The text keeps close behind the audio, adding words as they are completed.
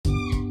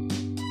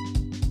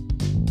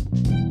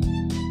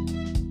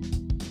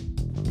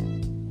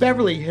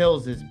Beverly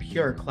Hills is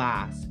pure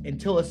class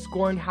until a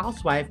scorned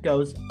housewife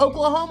goes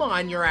Oklahoma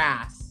on your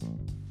ass.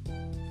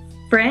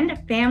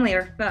 Friend, family,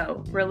 or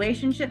foe,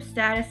 relationship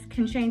status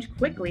can change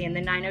quickly in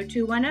the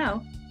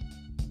 90210.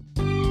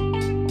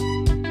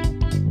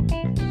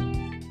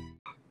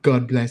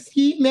 God bless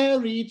ye,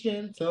 merry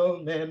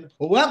gentlemen.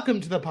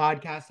 Welcome to the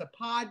podcast, a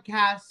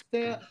podcast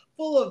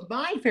full of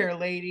my fair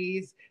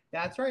ladies.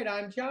 That's right,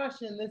 I'm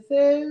Josh, and this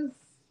is...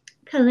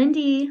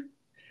 Kalindi.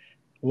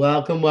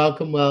 Welcome,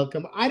 welcome,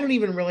 welcome. I don't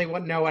even really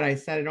know what I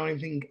said. I don't even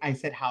think I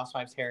said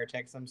housewives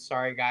heretics. I'm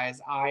sorry, guys.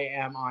 I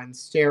am on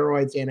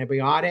steroids,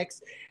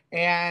 antibiotics,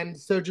 and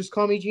so just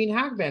call me Gene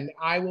Hackman.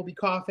 I will be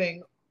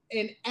coughing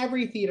in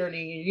every theater near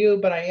you,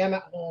 but I am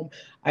at home,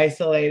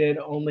 isolated,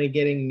 only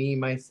getting me,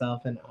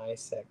 myself, and I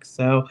sick.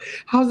 So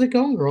how's it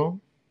going, girl?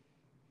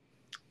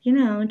 You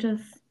know,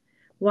 just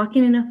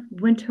walking in a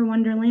winter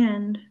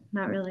wonderland.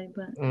 Not really,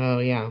 but... Oh,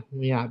 yeah.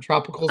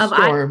 Tropical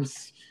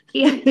storms.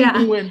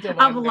 Yeah.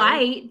 Of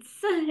lights.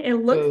 It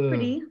looks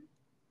pretty.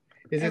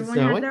 Is Everyone it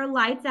snowing? has their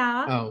lights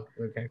out. Oh,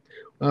 okay.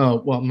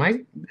 Oh, well,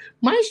 my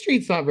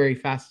street's not very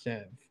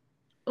festive.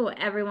 Oh,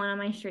 everyone on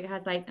my street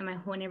has lights, and my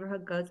whole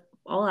neighborhood goes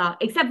all out.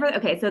 Except for,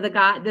 so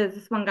there's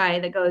this one guy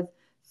that goes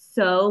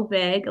so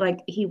big, like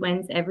he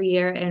wins every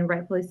year, and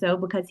rightfully so,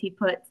 because he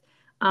puts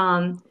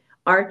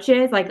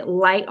arches, like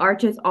light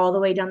arches all the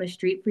way down the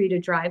street for you to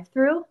drive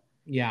through.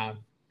 Yeah.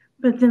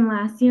 But then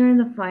last year,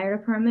 the fire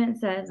department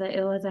said that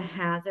it was a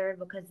hazard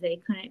because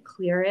they couldn't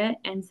clear it.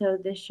 And so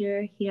this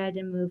year, he had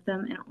to move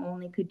them and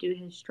only could do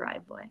his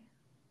driveway.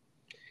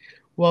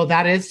 Well,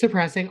 that is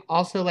depressing.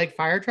 Also, like,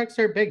 fire trucks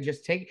are big.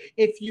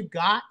 If you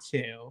got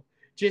to,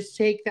 just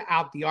take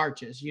out the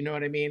arches. You know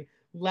what I mean?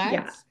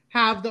 Let's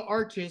have the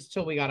arches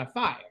till we got a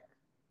fire.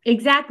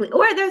 Exactly.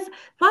 Or there's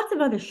lots of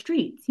other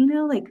streets,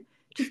 like,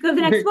 just go to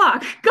the next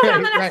block. Go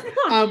down the next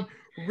block.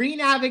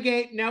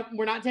 Renavigate. Nope,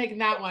 we're not taking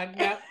that one.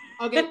 Nope.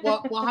 Okay,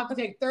 well, we'll have to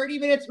take 30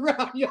 minutes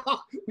around,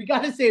 y'all. We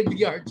got to save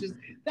the arches.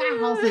 That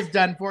house is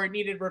done for. It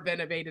needed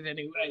renovated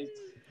anyways.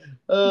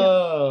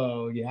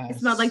 Oh, yes. It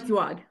smelled like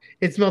Dwug.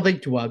 It smelled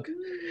like Dwug.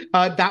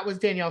 That was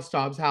Danielle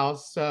Staub's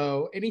house.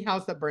 So any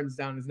house that burns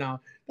down is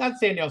now,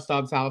 that's Danielle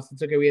Staub's house.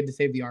 It's okay. We had to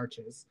save the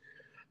arches.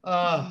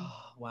 Oh,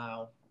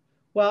 wow.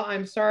 Well,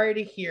 I'm sorry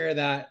to hear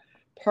that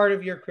part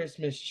of your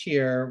Christmas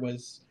cheer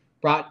was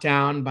brought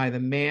down by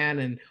the man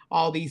and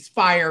all these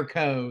fire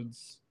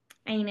codes.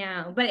 I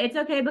know, but it's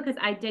okay because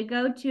I did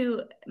go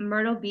to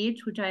Myrtle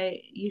Beach, which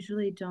I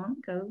usually don't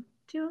go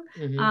to.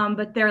 Mm-hmm.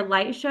 But their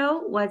light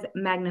show was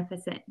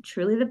magnificent.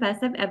 Truly the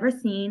best I've ever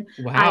seen.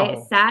 Wow. I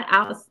sat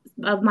out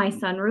of my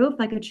sunroof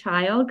like a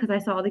child because I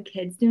saw all the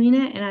kids doing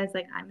it, and I was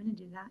like, I'm going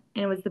to do that.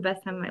 And it was the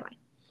best time of my life.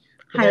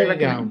 Highly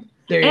recommend.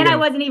 And I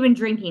wasn't even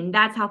drinking.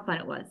 That's how fun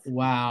it was.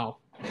 Wow.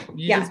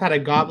 You just had a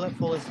goblet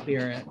full of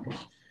spirit.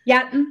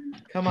 Yep.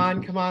 Come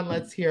on,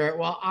 let's hear it.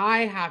 Well, I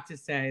have to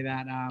say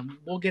that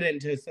we'll get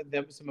into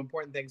some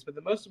important things, but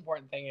the most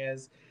important thing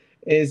is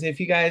if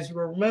you guys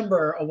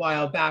remember a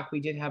while back, we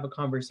did have a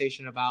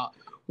conversation about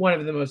one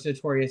of the most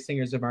notorious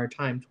singers of our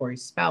time, Tori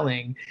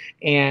Spelling,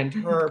 and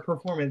her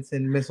performance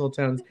in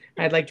Mistletones.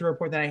 I'd like to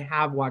report that I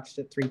have watched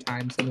it 3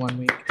 times in 1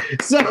 week.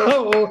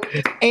 So,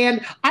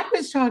 and I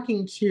was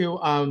talking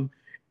to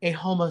a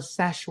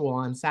homosexual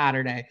on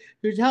Saturday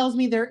who tells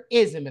me there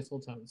is a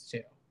Mistletones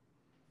too.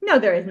 No,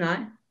 there is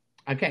not.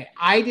 Okay,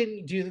 I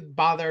didn't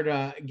bother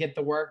to get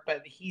the work,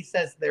 but he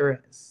says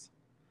there is.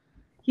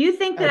 You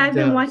think that I've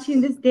been watching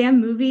this damn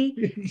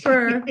movie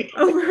for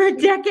over a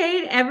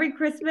decade every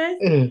Christmas,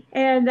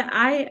 and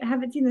I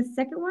haven't seen the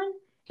second one?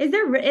 If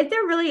there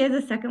really is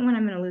a second one,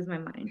 I'm going to lose my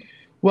mind.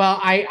 Well,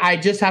 I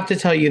just have to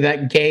tell you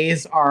that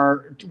gays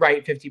are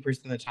right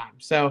 50% of the time.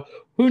 So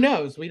who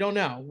knows? We don't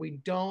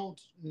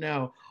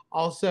know.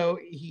 Also,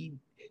 he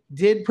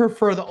did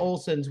prefer the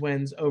Olsen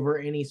twins over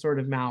any sort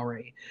of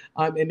Maori.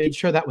 And made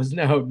sure that was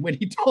known when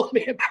he told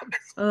me about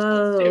this.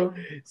 Oh.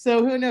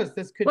 So who knows?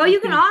 This could. Well, you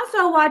can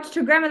also watch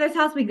To Grandmother's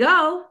House We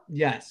Go.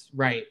 Yes,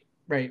 right.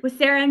 With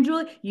Sarah and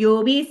Julie.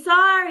 You'll be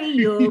sorry.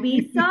 You'll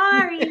be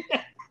sorry.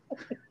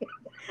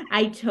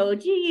 I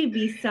told you'd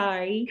be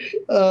sorry.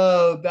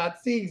 Oh,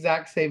 that's the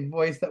exact same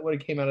voice that would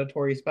have came out of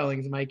Tori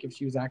Spelling's mic if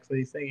she was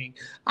actually singing.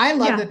 I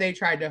love that they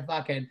tried to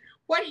fucking...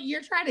 What?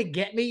 You're trying to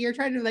get me? You're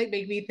trying to make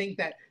me think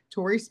that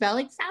Tori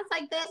Spelling sounds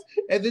like this?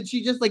 And then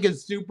she just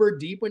is super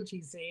deep when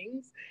she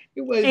sings?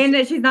 And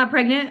that she's not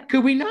pregnant?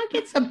 Could we not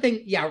get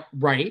something... Yeah,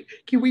 right.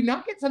 Can we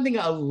not get something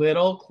a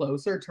little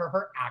closer to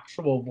her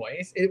actual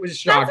voice? It was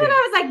shocking. That's what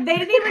I was like. They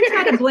didn't even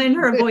try to blend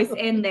her voice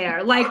in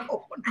there. Like,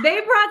 they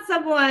brought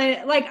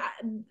someone...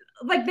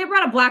 Like they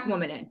brought a black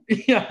woman in.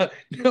 Yeah.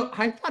 No,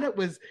 I thought it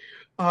was...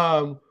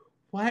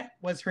 what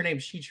was her name?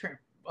 She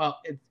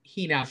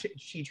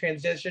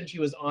transitioned. She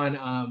was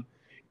on...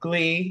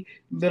 Glee,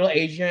 little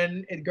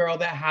Asian girl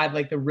that had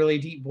the really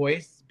deep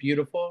voice.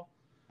 Beautiful.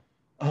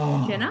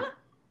 Oh. Jenna?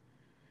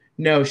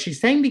 No, she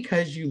sang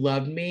Because You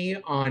Loved Me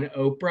on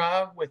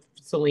Oprah with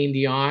Celine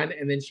Dion,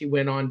 and then she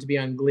went on to be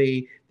on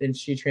Glee. Then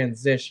she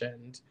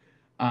transitioned.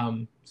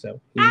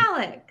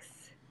 Alex.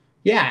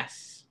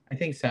 Yes, I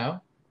think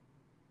so.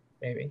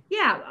 maybe.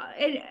 Yeah,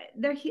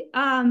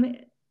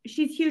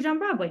 she's huge on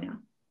Broadway now.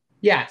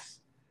 Yes.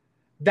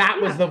 That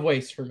was Yeah. the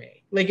voice for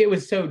me. Like it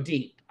was so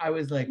deep. I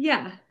was like,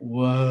 Yeah.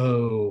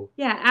 whoa.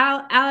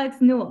 Yeah, Alex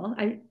Newell,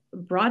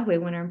 Broadway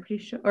winner, I'm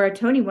pretty sure, or a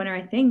Tony winner,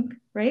 I think,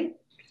 right?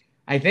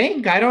 I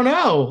think. I don't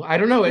know. I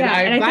don't know. Yeah,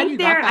 and I'm I glad think you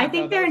got I that though.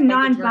 think That they're was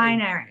quite the journey.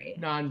 non-binary.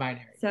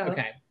 Non-binary. So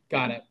Okay.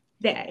 Got yeah, it.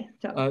 they.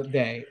 So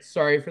They.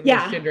 Sorry for the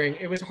yeah, misgendering.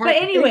 It was hard. but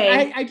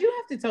anyway, I do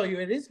have to tell you,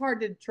 it is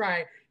hard to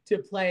try to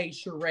play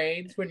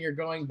charades when you're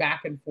going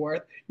back and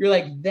forth. You're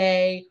like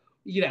they,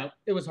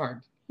 it was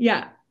hard.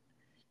 yeah.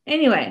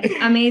 Anyway,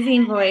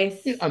 amazing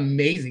voice.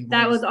 Amazing voice.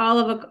 That was all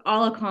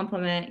a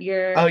compliment.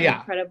 You're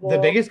incredible. The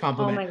biggest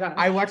compliment. Oh my gosh.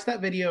 I watched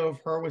that video of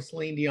her with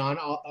Celine Dion,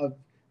 of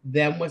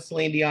them with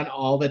Celine Dion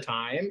all the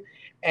time.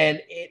 And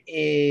it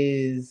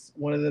is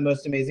one of the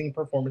most amazing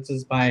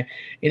performances by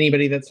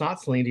anybody that's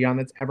not Celine Dion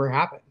that's ever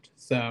happened.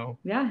 So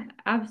yeah,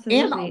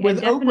 absolutely. And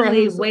with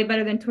definitely Oprah, way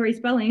better than Tori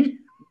Spelling.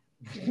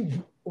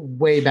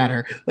 Way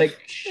better. Like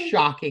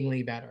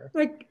shockingly better.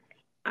 Like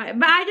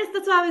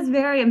that's why I was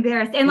very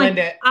embarrassed. And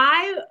Linda,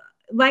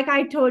 like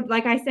I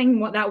sang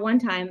that one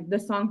time the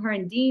song her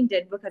and Dean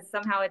did because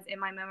somehow it's in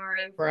my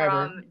memory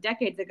forever. from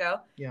decades ago.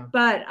 Yeah.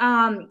 But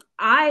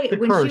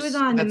when she was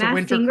on The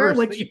Masked Singer,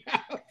 which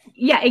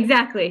yeah,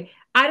 exactly.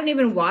 I didn't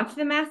even watch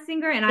The Masked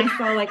Singer, and I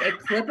saw like a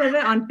clip of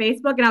it on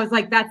Facebook, and I was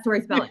like, "That's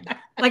Tori Spelling."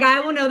 Like I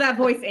will know that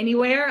voice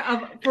anywhere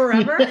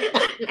forever.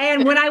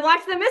 And when I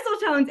watch the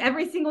Mistletones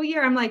every single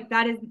year, I'm like,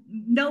 "That is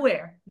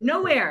nowhere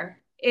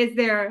is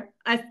there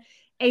a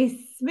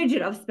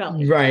smidget of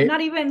spelling." Right.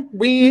 Not even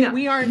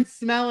we aren't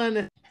smelling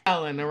and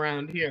spelling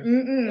around here.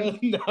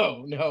 Mm-mm.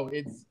 No.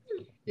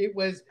 It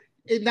was.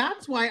 And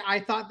that's why I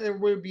thought there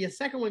would be a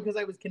second one because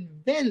I was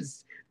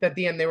convinced that at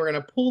the end they were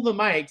going to pull the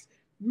mics.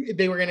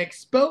 They were going to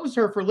expose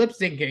her for lip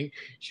syncing.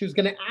 She was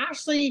going to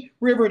Ashley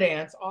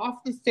Riverdance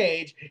off the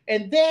stage,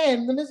 and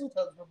then the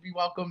Mistletones would be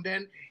welcomed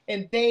in,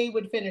 and they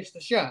would finish the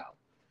show.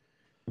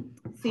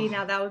 See,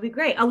 now that would be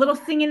great. A little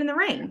singing in the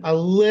rain. A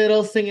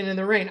little singing in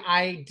the rain.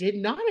 I did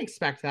not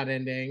expect that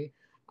ending.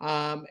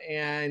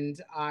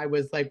 And I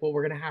was like, well,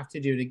 we're going to have to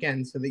do it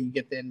again so that you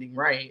get the ending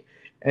right.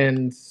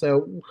 And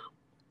so,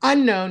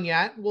 unknown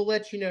yet. We'll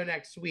let you know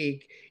next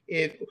week.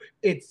 If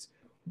it's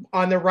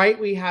on the right,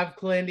 we have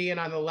Kalindi, and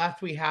on the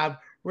left, we have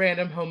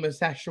random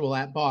homosexual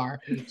at bar.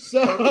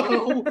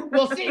 So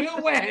we'll see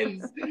who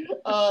wins.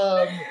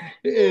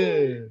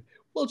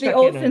 We'll check the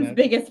Olsen's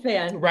biggest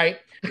fan. Right.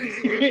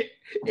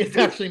 It's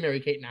actually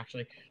Mary-Kate and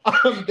Ashley.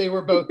 They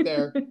were both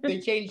there. They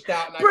changed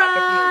out. And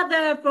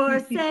Brother for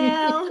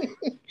sale.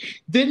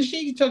 Then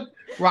she took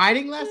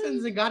riding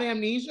lessons and got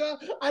amnesia.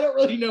 I don't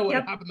really know what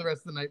happened the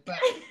rest of the night, but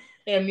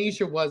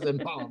amnesia was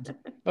involved.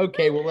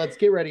 Okay, well, let's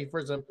get ready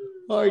for some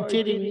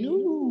hard-hitting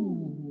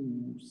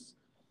news.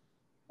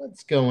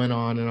 What's going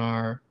on in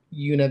our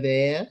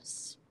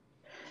universe?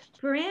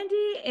 Brandy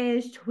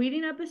is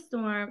tweeting up a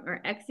storm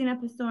or Xing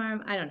up a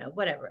storm. I don't know,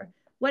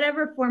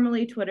 whatever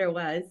formerly Twitter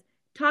was,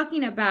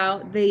 talking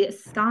about the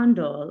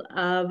scandal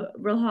of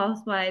Real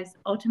Housewives'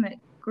 Ultimate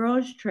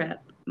Girls Trip,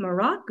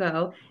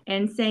 Morocco,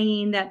 and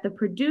saying that the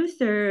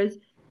producers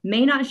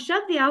may not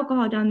shove the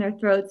alcohol down their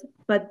throats,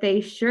 but they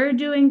sure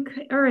do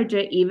encourage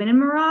it, even in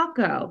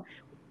Morocco,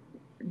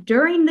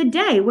 during the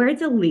day where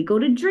it's illegal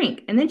to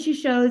drink. And then she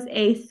shows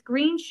a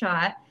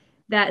screenshot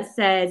that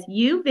says,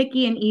 you,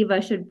 Vicky, and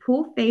Eva should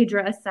pull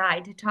Phaedra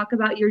aside to talk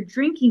about your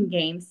drinking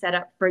game set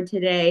up for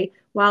today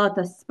while at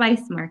the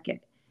spice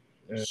market.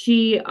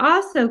 She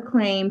also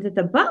claimed that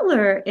the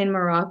butler in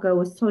Morocco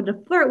was told to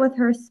flirt with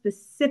her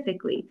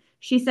specifically.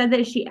 She said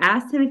that she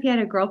asked him if he had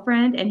a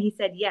girlfriend, and he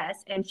said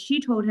yes, and she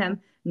told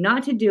him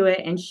not to do it,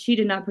 and she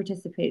did not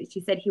participate.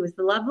 She said he was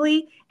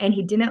lovely, and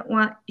she didn't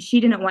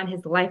want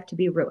his life to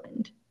be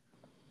ruined.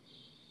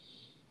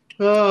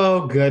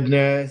 Oh,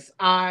 goodness.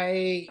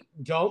 I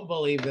don't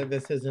believe that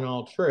this isn't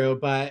all true,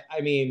 but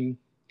I mean,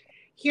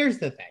 here's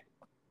the thing.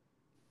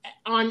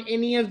 On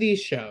any of these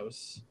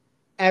shows,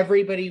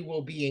 everybody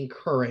will be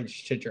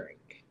encouraged to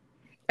drink.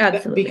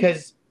 Absolutely.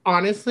 Because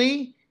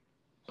honestly,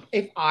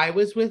 if I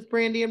was with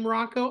Brandy in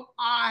Morocco,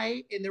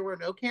 and there were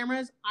no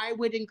cameras, I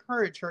would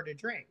encourage her to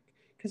drink.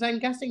 Because I'm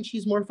guessing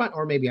she's more fun.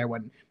 Or maybe I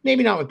wouldn't.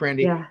 Maybe not with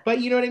Brandy. Yeah. But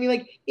you know what I mean?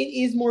 Like, it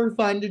is more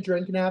fun to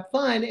drink and have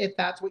fun if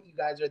that's what you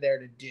guys are there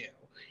to do.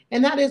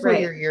 And that is what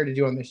you're here to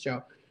do on this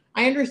show.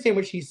 I understand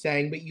what she's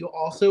saying, but you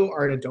also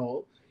are an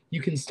adult.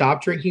 You can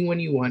stop drinking when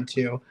you want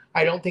to.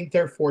 I don't think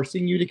they're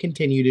forcing you to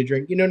continue to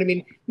drink. You know what I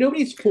mean?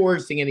 Nobody's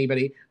forcing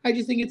anybody. I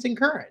just think it's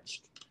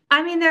encouraged.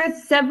 I mean,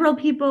 there's several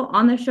people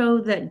on the show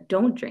that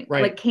don't drink.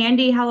 Right. Like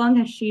Candy, how long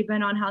has she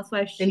been on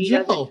Housewives? She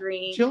doesn't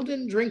drink. Jill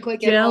didn't drink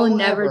like Jill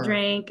never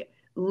drank.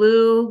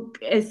 Lou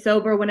is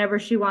sober whenever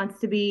she wants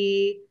to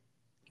be.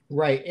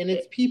 Right. And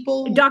it's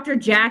people. Dr.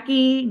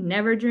 Jackie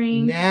never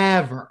drinks.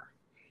 Never.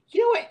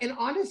 You know what? And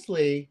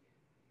honestly,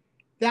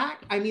 that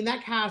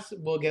cast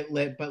will get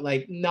lit, but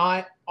like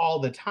not all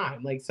the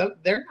time. Like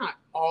they're not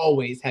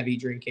always heavy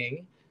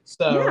drinking.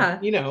 So,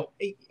 you know,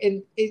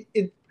 and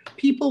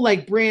people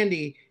like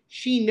Brandy,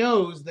 she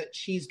knows that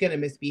she's going to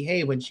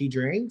misbehave when she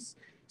drinks.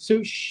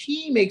 So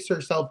she makes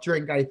herself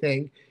drink, I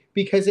think,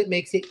 because it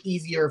makes it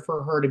easier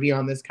for her to be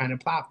on this kind of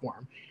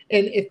platform.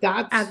 And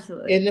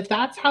Absolutely. if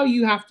that's how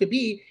you have to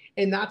be,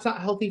 and that's not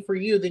healthy for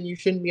you, then you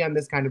shouldn't be on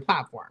this kind of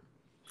platform.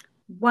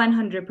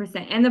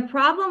 100%. And the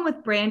problem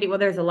with Brandy, well,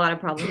 there's a lot of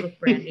problems with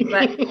Brandy,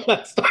 but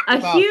let's talk a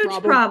about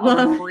huge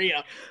problem.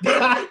 Maria.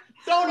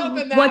 Don't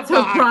open that What's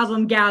box. her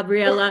problem,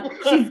 Gabriella?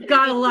 She's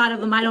got a lot of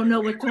them. I don't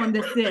know which one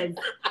this is.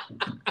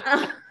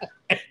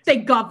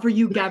 Thank God for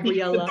you,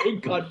 Gabriella.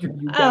 Thank God for you,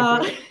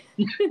 Gabriella.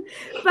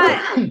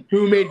 But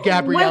who made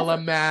Gabriella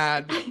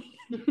mad?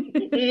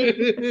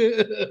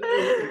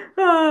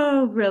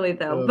 Oh, really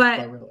though.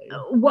 But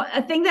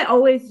a thing that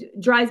always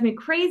drives me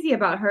crazy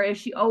about her is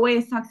she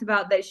always talks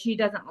about that she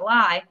doesn't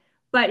lie,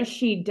 but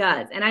she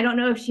does. And I don't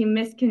know if she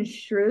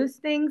misconstrues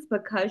things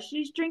because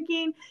she's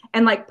drinking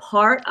and like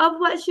part of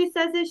what she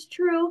says is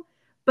true,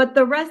 but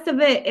the rest of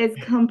it is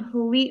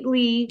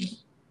completely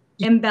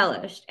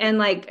embellished and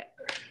like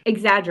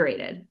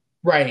exaggerated.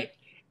 Right.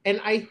 And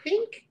I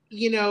think,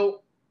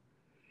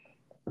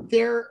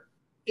 there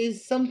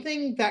is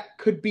something that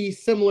could be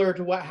similar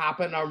to what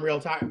happened on Real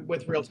Time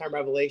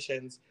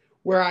Revelations,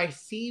 where I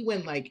see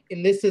when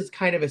and this is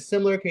kind of a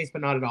similar case,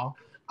 but not at all,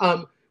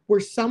 where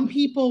some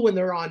people, when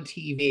they're on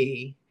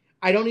TV,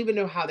 I don't even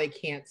know how they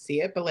can't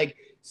see it, but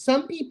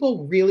some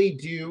people really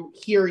do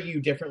hear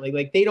you differently.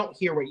 Like they don't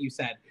hear what you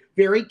said.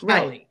 Very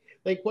Kelly. Right.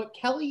 Like what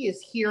Kelly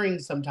is hearing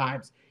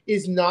sometimes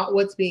is not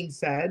what's being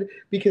said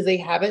because they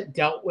haven't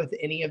dealt with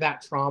any of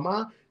that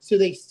trauma. So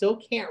they still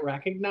can't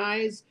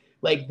recognize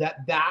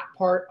that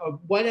part of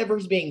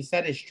whatever's being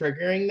said is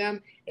triggering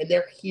them and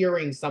they're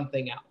hearing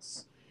something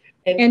else.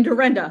 And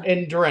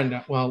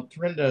Dorinda. Well,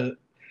 Dorinda,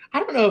 I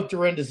don't know if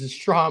Dorinda's is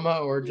trauma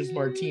or just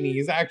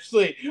martinis.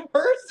 Actually,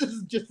 hers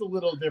is just a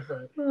little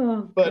different.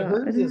 But God.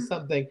 Hers is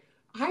something.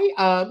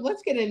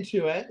 Let's get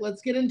into it.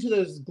 Let's get into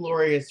those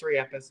glorious 3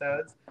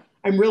 episodes.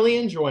 I'm really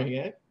enjoying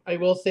it. I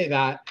will say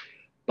that.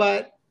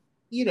 But,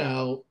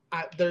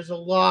 there's a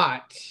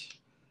lot.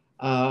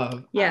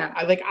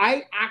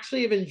 I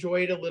actually have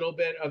enjoyed a little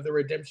bit of the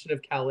redemption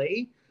of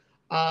Kelly.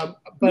 But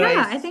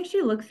I think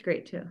she looks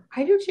great too.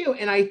 I do too.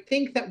 And I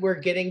think that we're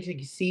getting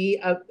to see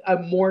a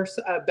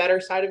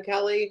better side of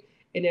Kelly.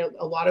 And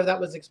a lot of that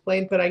was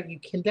explained, but you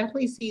can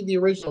definitely see the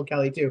original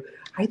Kelly too.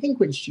 I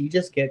think when she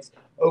just gets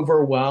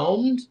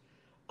overwhelmed,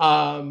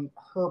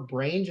 her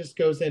brain just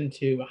goes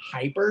into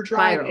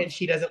hyperdrive and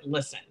she doesn't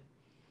listen.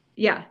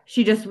 Yeah.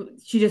 She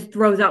just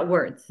throws out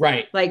words.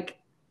 Right.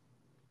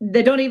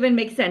 They don't even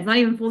make sense. Not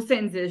even full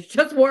sentences,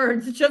 just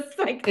words, just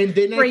And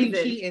then phrases. I think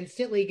she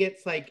instantly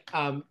gets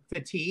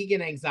fatigue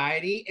and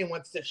anxiety and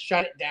wants to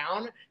shut it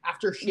down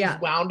after she's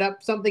wound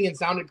up something and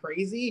sounded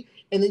crazy.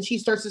 And then she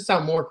starts to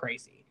sound more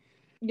crazy.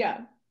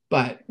 Yeah.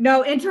 But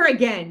no, enter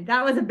again.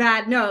 That was a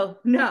bad no.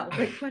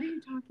 What are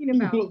you talking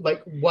about?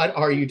 What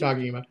are you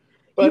talking about?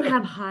 But, you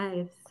have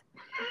hives.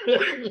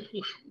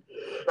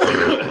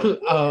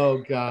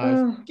 Oh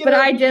gosh. But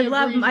I did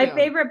love my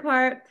favorite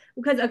part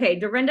because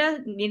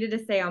Dorinda needed to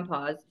stay on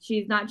pause.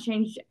 She's not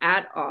changed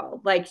at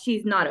all.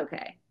 She's not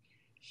okay.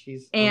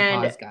 She's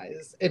on pause,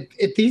 guys.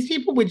 If these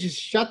people would just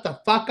shut the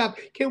fuck up,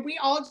 can we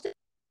all just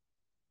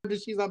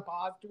she's on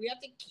pause? Do we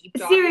have to keep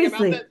talking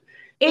about this?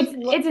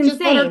 It's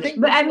insane.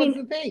 But I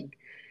mean,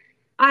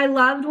 I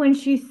loved when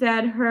she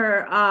said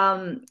her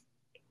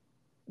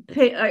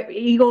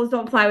eagles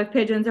don't fly with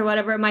pigeons or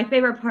whatever. My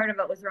favorite part of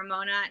it was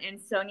Ramona and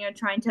Sonia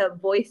trying to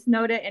voice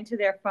note it into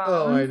their phone.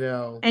 Oh, I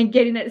know. And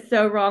getting it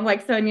so wrong.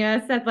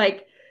 Sonia said,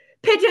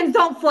 pigeons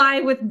don't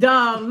fly with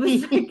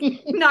doves.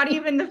 Not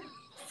even the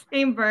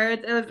same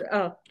birds. It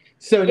was,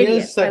 Sonia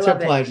is such a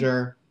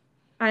pleasure.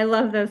 I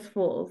love those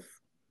fools.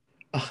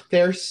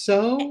 They're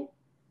so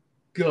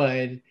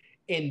good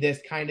in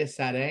this kind of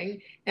setting.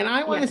 And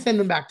I want to send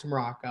them back to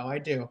Morocco. I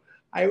do.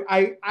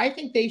 I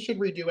think they should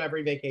redo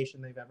every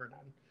vacation they've ever done.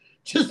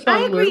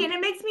 I agree, and it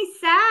makes me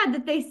sad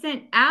that they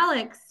sent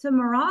Alex to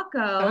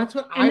Morocco. That's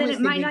what I was thinking. And then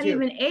it might not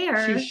even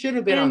air. She should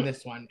have been on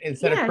this one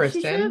instead of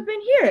Kristen. She should have been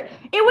here.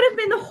 It would have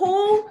been the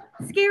whole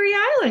Scary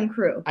Island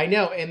crew. I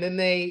know, and then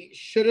they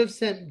should have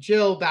sent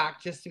Jill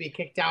back just to be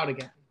kicked out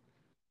again.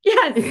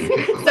 Yes,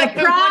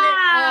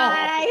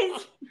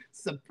 surprise!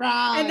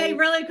 Surprise! And they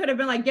really could have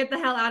been get the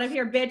hell out of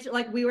here, bitch!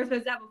 We were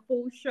supposed to have a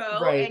full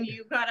show, and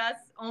you got us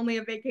only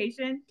a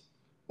vacation.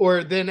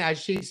 Or then as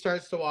she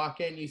starts to walk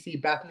in, you see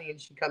Bethany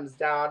and she comes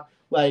down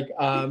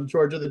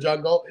George of the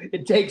Jungle.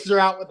 It takes her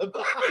out with a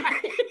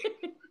fly.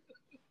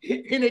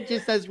 And it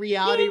just says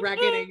reality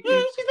reckoning. She's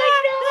like,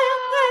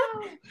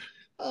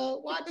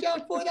 no! Watch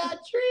out for that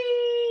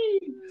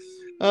tree!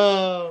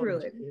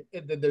 Truly.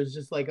 And then there's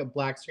just a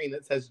black screen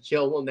that says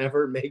Jill will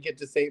never make it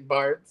to St.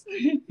 Bart's.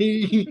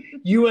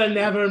 You will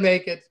never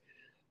make it.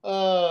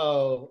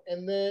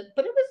 And then,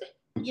 but it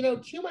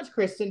was, too much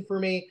Kristen for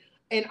me.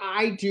 And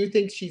I do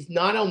think she's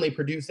not only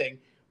producing,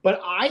 but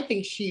I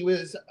think she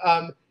was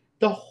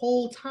the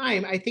whole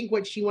time. I think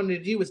what she wanted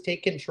to do was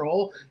take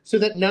control so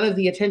that none of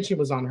the attention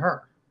was on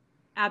her.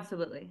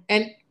 Absolutely.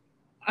 And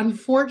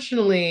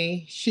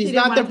unfortunately, she's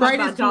not the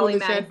brightest tool in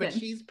the shed, but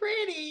she's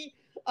pretty.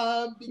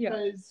 Yeah.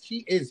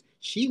 Because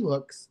she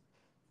looks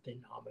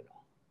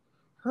phenomenal.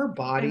 Her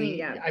body,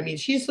 Yeah. I mean,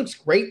 she just looks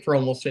great for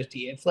almost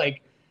 50. It's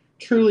like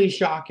truly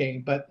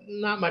shocking, but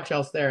not much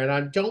else there. And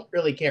I don't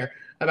really care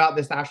about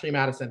this Ashley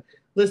Madison.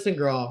 Listen,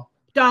 girl.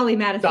 Dolly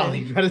Madison.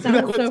 Dolly Madison.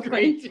 That was so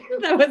great. Funny.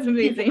 That was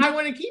amazing. I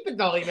want to keep it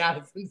Dolly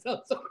Madison.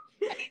 So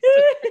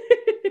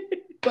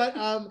but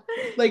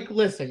like,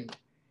 listen,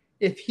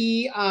 if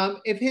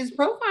his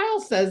profile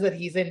says that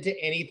he's into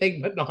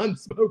anything but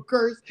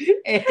non-smokers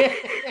and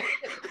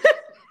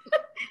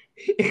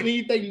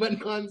anything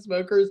but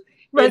non-smokers,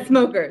 red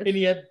smokers, and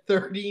he had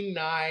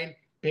 39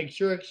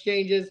 picture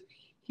exchanges,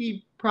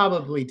 he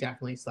probably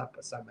definitely slept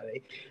with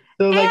somebody.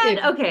 So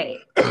like, okay,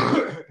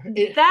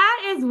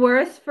 that is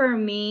worse for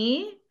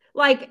me.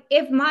 Like,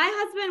 if my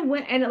husband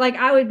went, and like,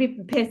 I would be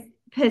pissed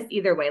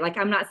either way. Like,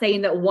 I'm not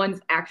saying that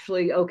one's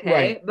actually okay,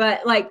 right.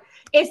 But like,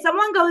 if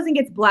someone goes and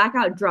gets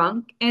blackout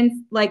drunk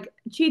and like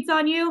cheats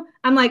on you,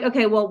 I'm like,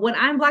 okay, well, when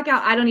I'm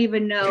blackout, I don't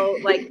even know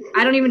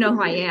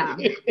who I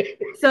am.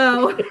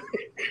 So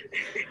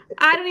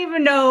I don't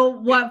even know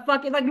what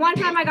fucking, like, one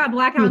time I got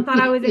blackout and thought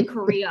I was in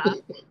Korea.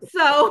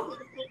 So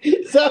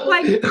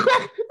like, who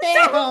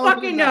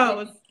fucking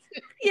knows?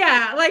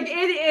 Yeah, like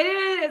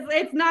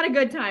it's not a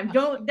good time.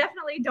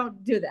 Definitely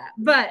don't do that.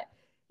 But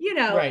you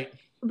know, right.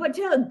 But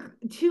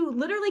to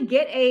literally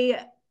get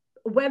a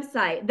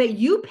website that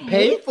you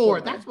pay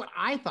for. That's what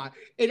I thought.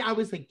 And I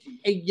was like,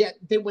 and yet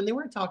when they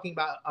were talking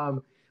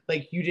about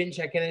like you didn't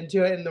check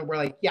into it, and they were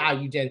like, yeah,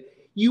 you did.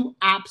 You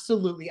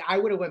absolutely, I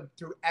would have went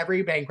through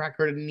every bank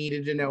record and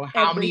needed to know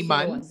how many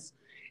months.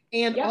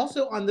 And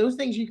also on those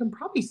things, you can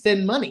probably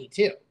send money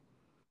too.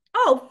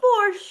 Oh,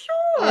 for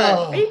sure.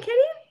 Are you kidding?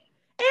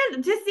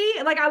 And to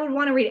see, like, I would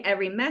want to read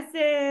every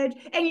message.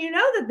 And you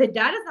know that the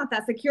data's not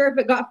that secure if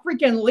it got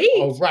freaking leaked.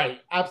 Oh,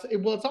 right.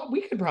 Absolutely. Well, it's all, we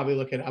could probably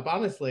look it up,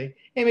 honestly.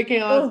 Hey,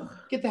 Michaela,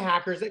 get the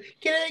hackers.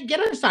 Get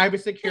our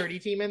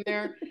cybersecurity team in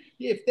there.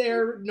 If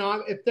they're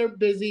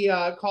busy,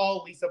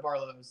 call Lisa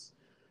Barlow's.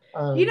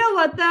 You know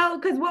what, though?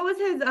 Because what was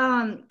his,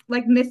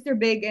 like, Mr.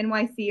 Big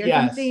NYC or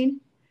something?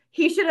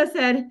 He should have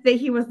said that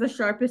he was the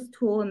sharpest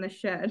tool in the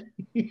shed.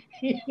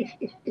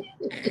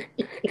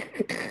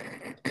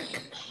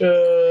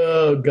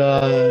 Oh,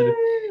 God.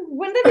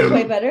 Wouldn't that be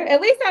way better? At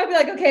least I would be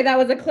like, okay, that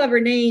was a clever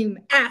name,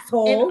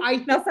 asshole.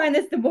 Now sign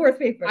this divorce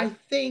paper. I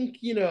think,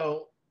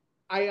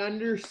 I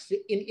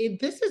understand.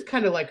 This is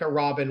kind of like a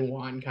Robin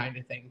Wand kind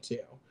of thing, too.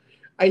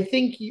 I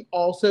think you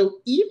also,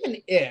 even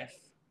if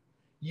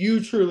you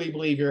truly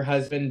believe your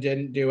husband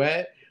didn't do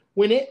it,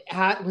 when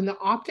the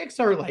optics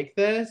are like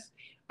this,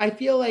 I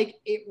feel like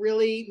it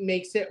really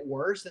makes it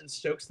worse and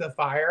stokes the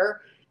fire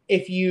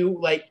if you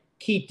like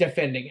keep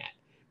defending it.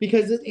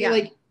 Because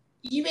like,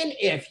 even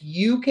if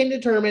you can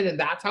determine and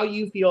that's how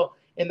you feel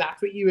and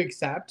that's what you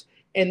accept,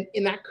 and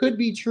that could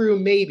be true,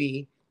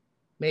 maybe,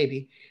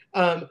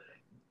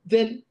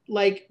 then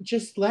like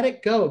just let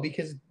it go.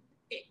 Because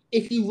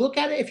if you look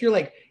at it, if you're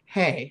like,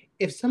 hey,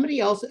 if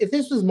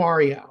this was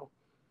Mario,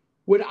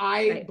 would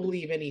I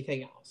believe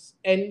anything else?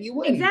 And you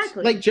wouldn't.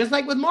 Exactly. Like, just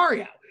like with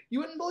Mario, you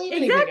wouldn't believe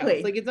anything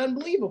else. Like, it's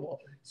unbelievable.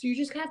 So you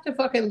just have to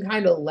fucking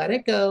kind of let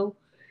it go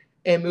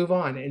and move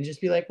on and just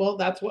be like, well,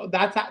 that's what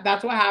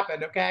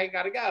happened. Okay,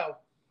 gotta go.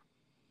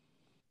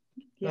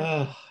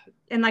 Yeah.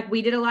 And like,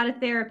 we did a lot of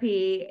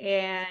therapy,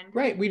 and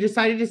we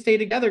decided to stay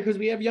together because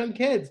we have young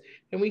kids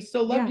and we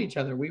still loved each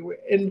other. We were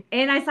and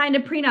I signed a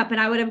prenup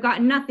and I would have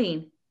gotten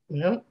nothing.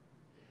 Yeah.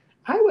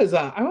 I was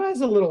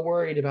a little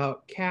worried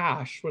about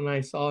Cash when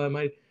I saw him.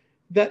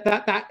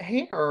 That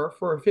hair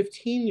for a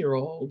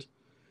 15-year-old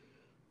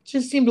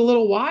just seemed a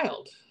little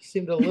wild.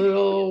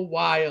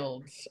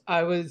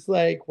 I was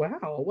like,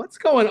 wow, what's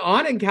going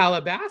on in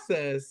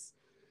Calabasas?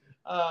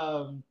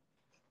 I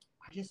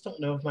just don't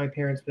know if my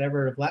parents would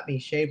ever have let me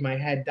shave my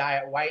head, dye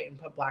it white, and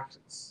put black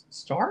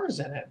stars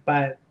in it.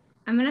 But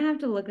I'm going to have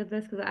to look at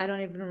this because I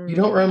don't even remember. You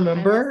don't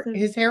remember?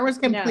 His hair was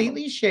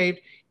completely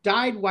shaved,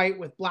 dyed white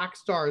with black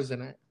stars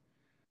in it.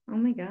 Oh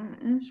my gosh,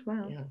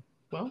 wow. Yeah.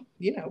 Well,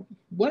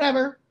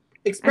 whatever.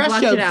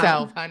 Express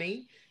yourself,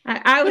 honey.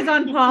 I was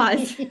on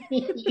pause.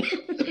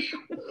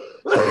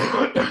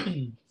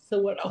 So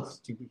what else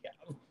do we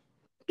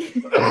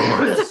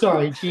have?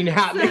 Sorry, Gene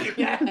Hackman.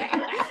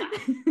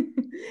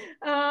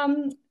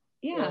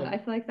 I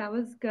feel like that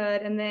was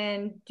good. And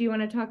then do you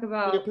want to talk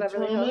about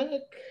Beverly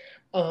Hills?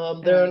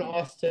 They're in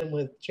Austin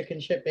with Chicken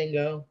Shit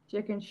Bingo.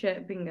 Chicken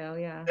Shit Bingo,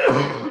 yeah.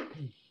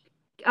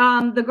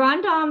 The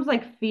Grand Dame's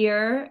like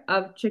fear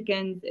of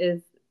chickens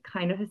is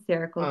kind of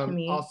hysterical to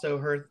me. Also,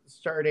 her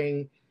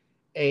starting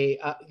a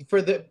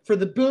for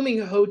the booming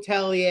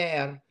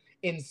hotelier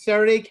in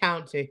Surrey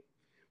County.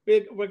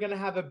 We're gonna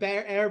have a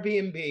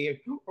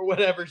Airbnb or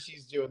whatever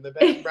she's doing, the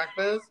bed and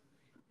breakfast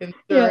in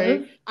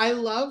Surrey. Yes. I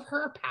love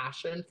her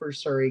passion for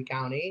Surrey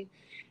County.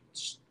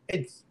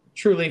 It's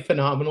truly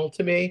phenomenal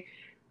to me.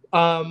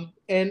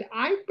 And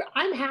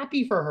I'm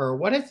happy for her.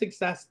 What a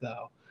success,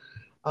 though.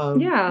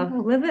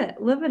 Live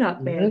it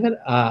up, babe. Live it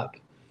up.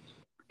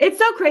 It's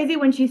so crazy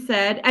when she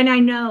said, and I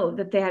know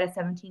that they had a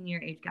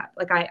 17-year age gap.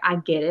 Like I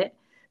get it,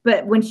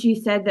 But when she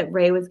said that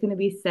Ray was going to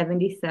be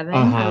 77, I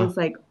Uh-huh. was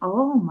like,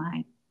 oh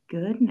my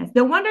goodness.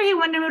 No wonder he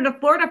went to move to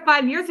Florida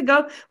 5 years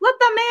ago. Let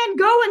the man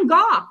go and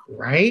golf.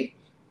 Right?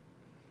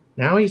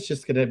 Now he's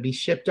just gonna be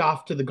shipped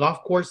off to the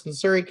golf course in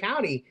Surrey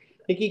County.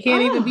 Like he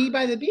can't even be Oh,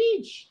 by the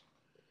beach.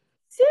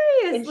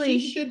 And she seriously.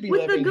 should be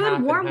With the living good half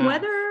and warm half.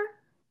 weather,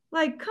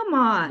 like, come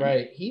on.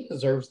 Right. He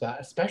deserves that,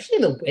 especially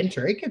in the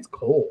winter. It gets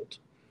cold.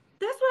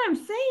 That's what I'm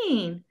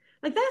saying.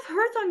 Like, that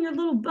hurts on your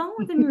little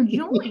bones and your His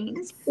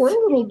joints. poor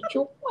little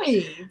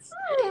joints.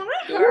 Oh,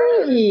 that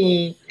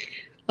hurts.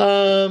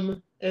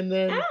 Mm. And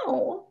then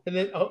Ow.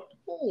 My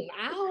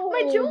ow,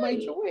 my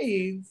joints.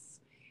 joints.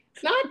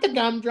 Not the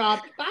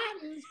gumdrop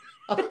buttons.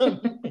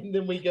 And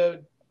then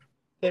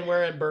then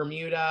we're in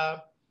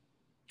Bermuda.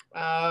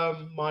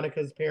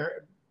 Monica's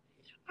parent.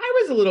 I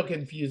was a little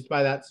confused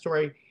by that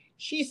story.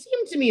 She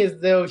seemed to me as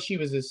though she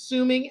was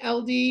assuming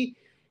LD.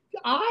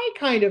 I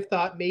kind of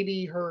thought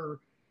maybe her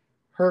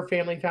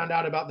family found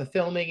out about the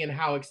filming and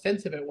how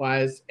extensive it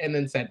was, and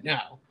then said no.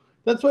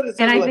 That's what it And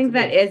sounded I like to think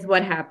that me. is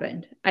what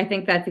happened. I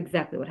think that's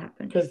exactly what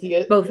happened. Because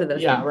the Both of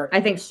those yeah, things. right. I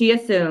think she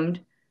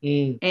assumed,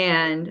 Mm,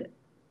 and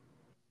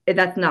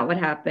that's not what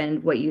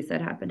happened. What you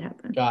said happened.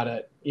 got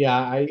it. Yeah,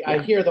 I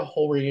Yeah. hear the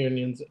whole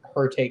reunion's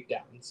her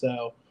takedown.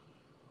 So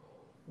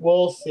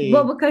we'll Well, see.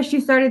 because she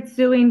started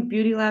suing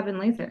Beauty Lab and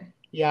Laser.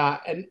 Yeah,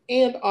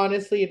 and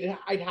honestly,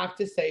 I'd have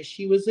to say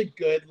she was a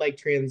good like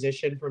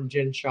transition from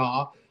Jen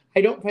Shaw.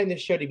 I don't find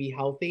this show to be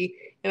healthy,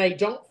 and I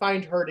don't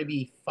find her to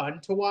be fun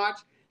to watch.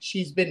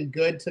 She's been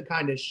good to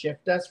kind of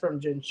shift us from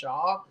Jen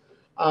Shaw,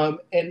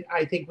 and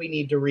I think we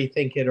need to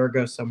rethink it or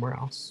go somewhere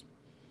else.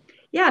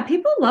 Yeah,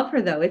 people love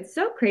her though. It's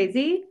so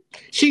crazy.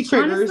 She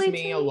triggers Honestly,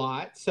 me a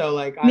lot, so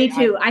like me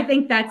too. I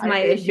think that's my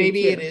issue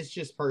maybe it too. is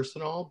just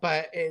personal,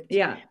 but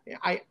Yeah,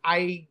 I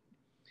I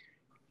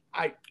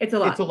I it's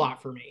a it's a lot.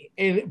 lot for me.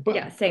 And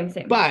Yeah, same.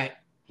 but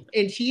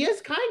and she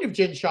is kind of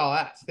Jen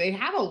Shaw-esque. They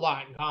have a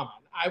lot in common.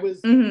 I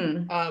was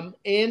Mm-hmm.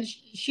 and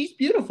she's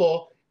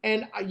beautiful.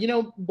 And you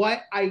know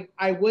what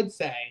I would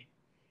say,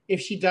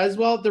 if she does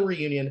well at the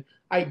reunion,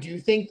 I do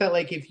think that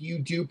like if you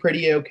do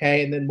pretty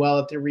okay and then well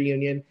at the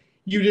reunion,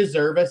 you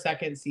deserve a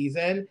second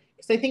season.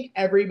 Because I think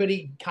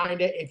everybody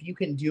kind of, if you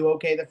can do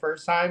okay the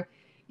first time,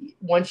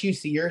 once you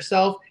see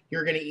yourself,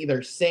 you're going to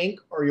either sink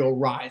or you'll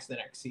rise the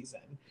next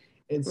season.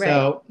 And Right.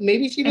 so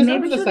maybe she And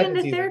deserves maybe a she'll get second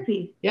into season.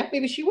 therapy. Yeah,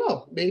 maybe she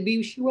will.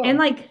 Maybe she And will.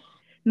 like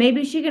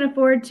maybe she can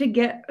afford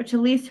to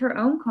lease her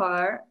own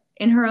car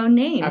in her own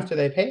name. After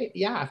they pay,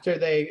 yeah, after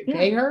they Yeah.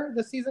 pay her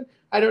this season.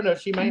 I don't know.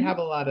 She might have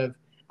a lot of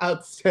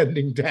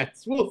outstanding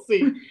debts. We'll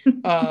see.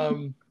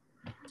 um,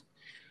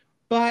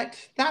 but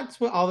that's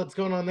what all that's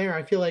going on there.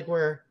 I feel like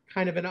we're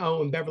kind of an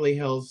O in Beverly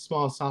Hills,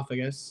 small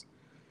esophagus.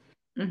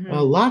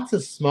 Lots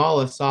of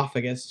small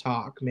esophagus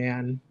talk,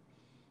 man.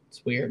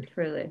 It's weird.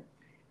 Truly.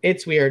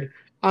 It's weird.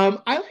 I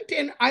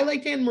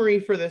liked Anne Marie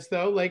for this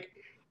though. Like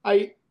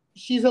I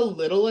she's a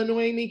little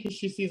annoying me because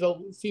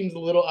seems a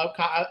little up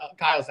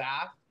Kyle's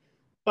ass.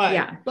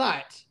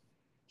 But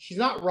she's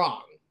not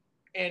wrong.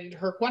 And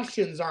her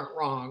questions aren't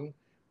wrong.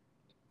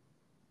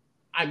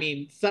 I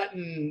mean,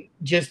 Sutton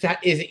just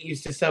isn't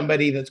used to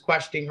somebody that's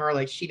questioning her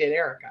like she did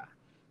Erica.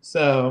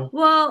 So,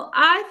 well,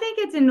 I think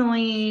it's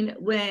annoying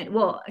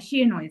well,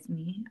 she annoys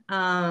me.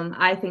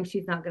 I think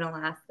she's not gonna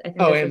last. I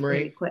think oh, that's Anne just gonna be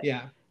Marie, quick.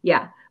 yeah,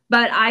 Yeah.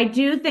 But I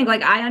do think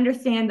like I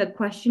understand the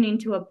questioning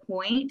to a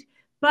point,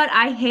 but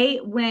I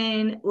hate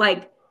when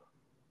like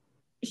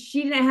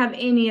she didn't have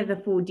any of the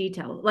full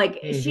detail. Like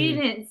she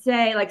didn't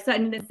say, like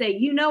Sutton didn't say,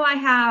 I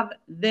have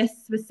this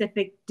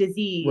specific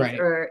disease right,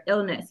 or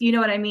illness. You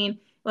know what I mean?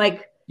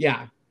 Like,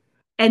 yeah.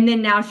 and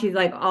then now she's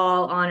like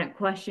all on it,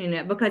 questioning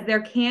it because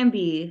there can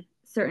be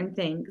certain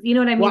things. You know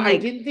what I mean? Well, I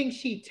Like, didn't think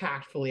she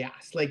tactfully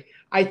asked. Like,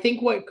 I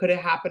think what could have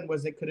happened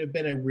was it could have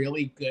been a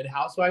really good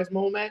Housewives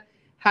moment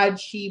had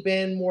she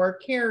been more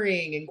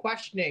caring and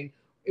questioning.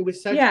 yeah,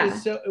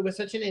 It was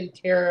such an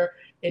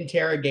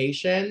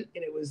interrogation,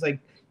 and it was like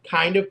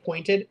kind of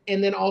pointed.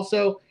 And then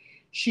also,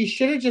 she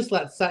should have just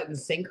let Sutton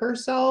sink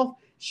herself.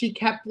 She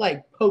kept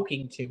like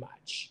poking too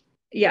much.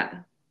 yeah,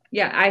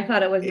 yeah. I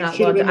thought it was It not should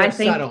well have done. been I more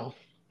think subtle.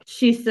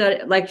 she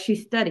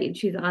studied.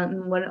 She's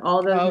on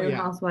all those Oh new yeah.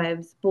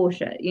 housewives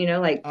bullshit,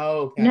 like Oh,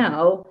 okay.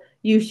 no,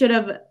 you should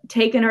have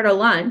taken her to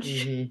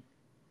lunch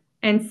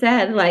and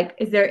said, like,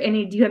 do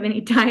you have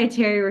any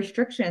dietary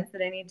restrictions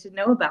that I need to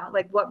know about?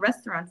 Like, what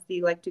restaurants do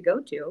you like to go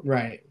to?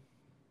 Right.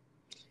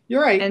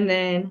 You're right. And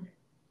then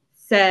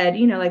said,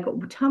 like,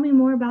 tell me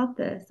more about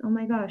this. Oh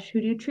my gosh, who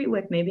do you treat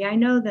with? Maybe I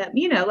know them.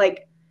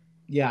 Like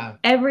Yeah.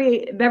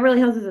 every Beverly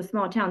Hills is a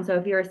small town. So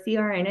if you're a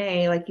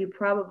CRNA, like you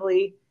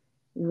probably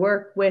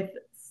work with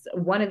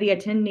one of the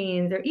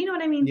attendings or you know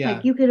what I mean? Yeah.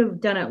 Like you could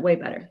have done it way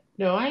better.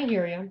 No, I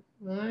hear you.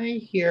 I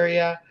hear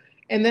you.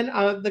 And then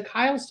the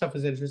Kyle stuff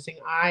is interesting.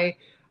 I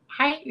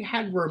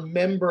had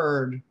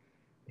remembered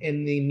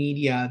in the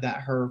media that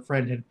her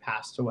friend had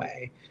passed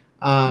away,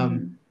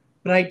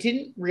 but I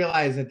didn't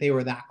realize that they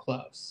were that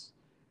close.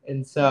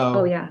 And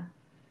Oh yeah.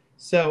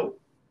 so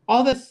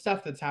all this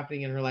stuff that's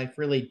happening in her life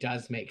really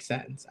does make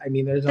sense. I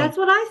mean, That's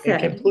what I it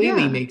said.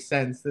 completely Yeah. makes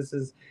sense. This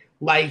is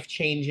life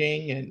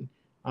changing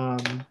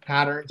and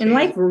pattern And change.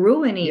 life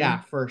ruining. Yeah,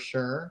 for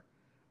sure.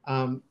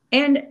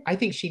 And I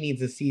think she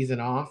needs a season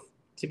off.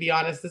 To be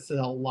honest, this is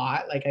a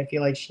lot. Like, I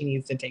feel like she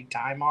needs to take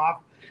time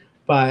off.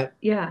 But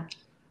yeah,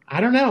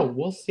 I don't know.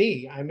 We'll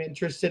see. I'm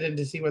interested in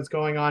to see what's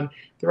going on.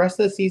 The rest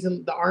of the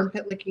season, the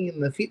armpit licking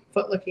and the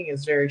foot licking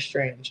is very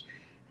strange.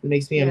 It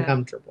makes me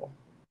uncomfortable.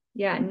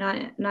 Yeah,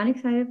 not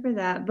excited for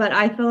that. But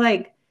I feel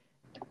like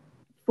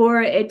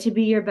for it to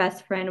be your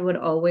best friend would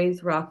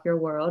always rock your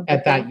world. But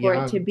At that then for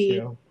it to be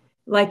too.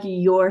 like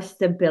your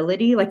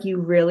stability, like you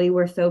really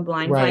were so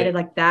blindsided, Right.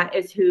 like that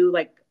is who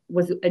like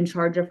was in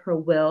charge of her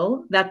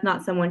will. That's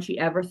not someone she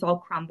ever saw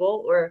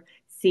crumble or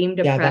seem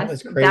depressed. Yeah, that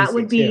was crazy. That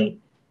would be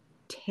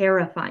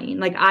terrifying.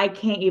 Like I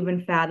can't even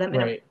fathom.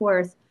 Right. And of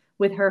course,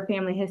 with her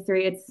family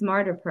history, it's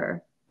smart of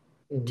her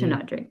to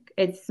not drink.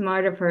 It's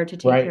smart of her to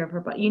take care of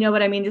her, but you know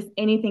what I mean? Just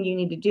anything you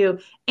need to do.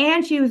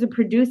 And she was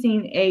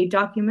producing a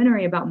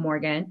documentary about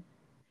Morgan.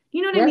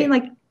 You know what I mean?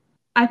 Like,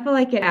 I feel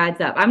like it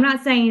adds up. I'm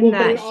not saying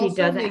that she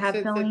doesn't have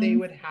feelings. That they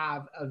would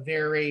have a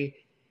very,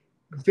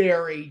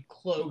 very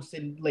close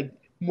and like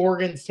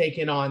Morgan's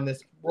taken on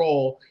this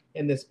role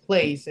in this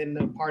place in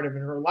the part of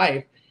her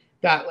life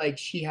that like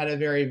she had a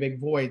very big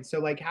void.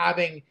 So like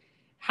having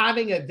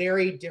a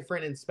very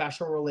different and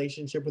special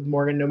relationship with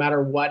Morgan, no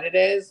matter what it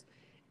is,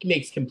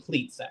 makes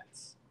complete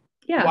sense.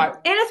 Yeah.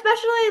 And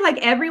especially like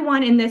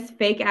everyone in this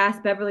fake ass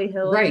Beverly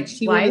Hills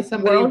she wanted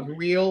somebody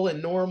real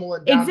and normal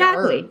and down to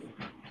earth.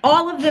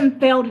 All of them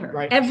failed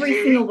her.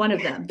 Every single one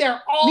of them.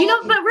 They're all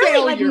but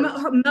really failures.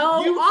 Like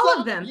all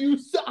of them. You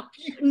suck.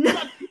 You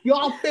suck. You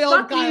all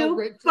failed.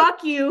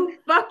 Fuck you.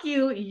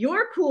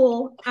 You're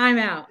cool. I'm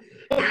out.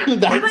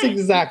 That's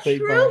exactly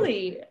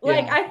truly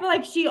like I feel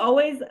like she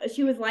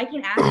was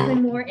liking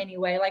Aspen more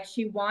anyway. Like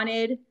she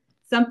wanted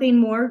something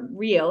more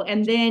real,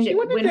 and then she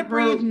wanted to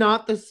breathe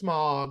not the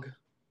smog.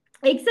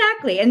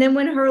 Exactly. And then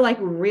when her like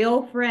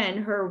real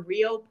friend, her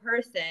real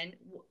person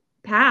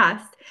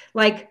passed,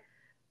 like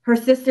her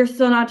sister's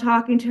still not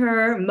talking to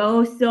her,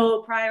 Mo's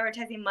still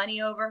prioritizing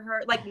money over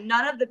her. Like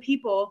none of the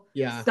people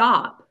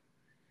stop.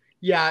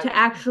 Yeah, to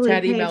actually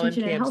Teddy pay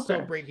attention and help still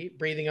her.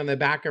 breathing on the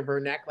back of her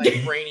neck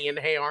like Brainy and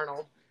Hey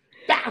Arnold.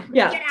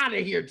 Get out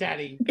of here,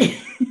 Teddy.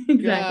 Exactly.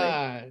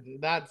 God,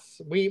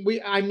 that's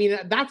I mean,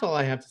 that's all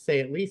I have to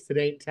say. At least it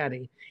ain't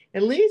Teddy.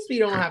 At least we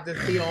don't have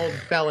to see old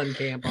felon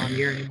camp on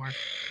here anymore.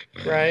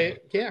 Right?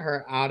 Get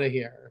her out of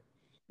here.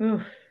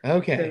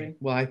 Okay. Silly.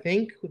 Well, I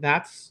think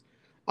that's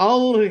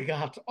all we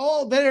got.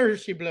 Oh, there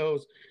she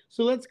blows.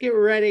 So let's get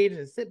ready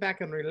to sit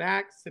back and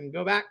relax and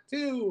go back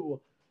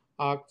to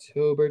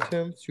October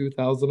 10th,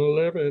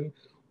 2011.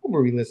 What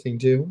were we listening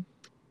to?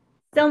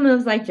 Still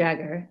Moves Like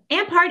Jagger.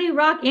 And Party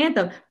Rock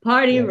Anthem.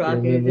 Party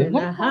Rock is in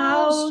the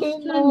house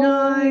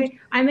tonight.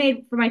 I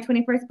made for my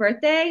 21st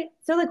birthday.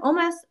 So like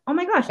almost, oh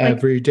my gosh. Like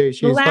every day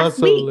she's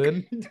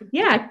hustling.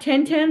 Yeah,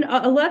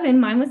 10-10-11.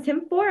 Mine was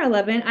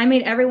 10-4-11. I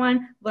made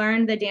everyone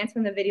learn the dance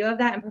from the video of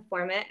that and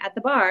perform it at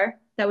the bar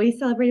that we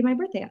celebrated my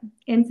birthday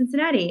in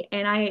Cincinnati.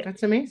 And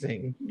that's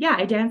amazing. Yeah,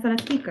 I danced on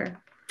a speaker.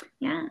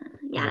 Yeah.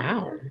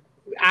 Wow.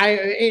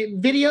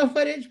 Video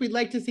footage, we'd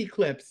like to see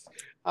clips.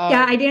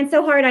 Yeah, I danced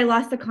so hard I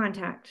lost the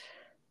contact.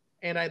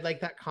 And I'd like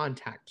that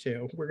contact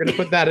too. We're gonna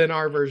put that in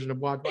our version of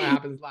What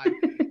Happens Live.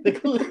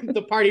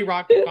 The Party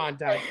Rock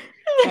contact.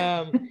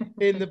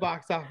 In the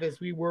box office,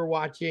 we were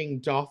watching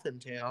Dolphin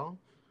Tale,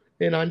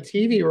 and on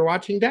TV, we're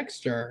watching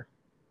Dexter.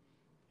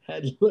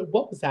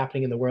 What was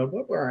happening in the world?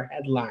 What were our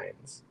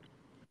headlines?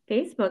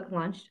 Facebook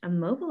launched a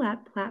mobile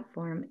app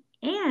platform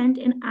and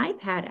an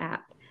iPad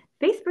app.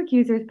 Facebook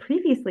users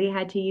previously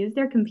had to use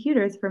their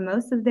computers for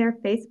most of their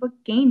Facebook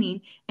gaming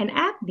and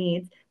app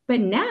needs, but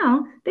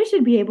now they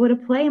should be able to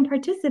play and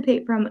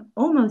participate from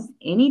almost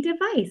any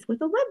device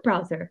with a web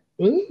browser.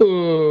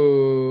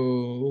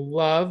 Ooh,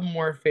 love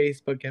more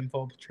Facebook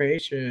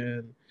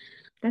infiltration.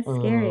 That's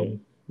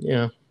scary.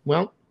 Yeah,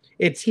 well,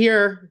 it's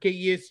here. Get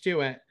used to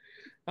it.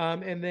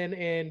 And then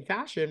in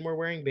fashion, we're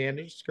wearing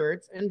bandage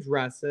skirts and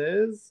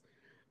dresses.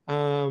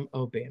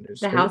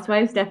 Bandage. The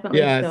housewives definitely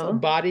still.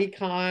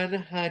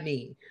 Bodycon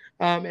honey.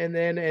 And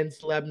then in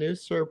celeb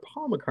news, Sir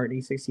Paul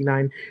McCartney, 69,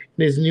 and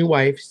his new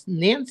wife,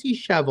 Nancy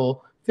Shevell,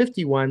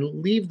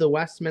 51, leave the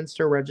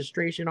Westminster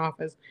registration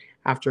office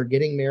after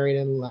getting married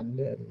in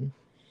London.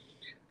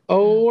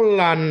 Oh,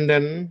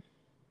 London.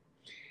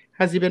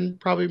 Has he been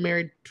probably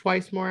married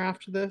twice more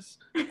after this?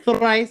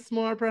 Thrice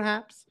more,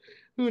 perhaps?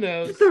 Who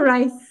knows?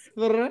 Thrice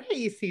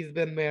he's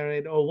been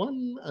married. Oh,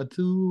 1,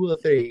 2,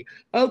 3.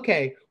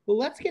 Okay. Well,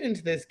 let's get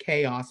into this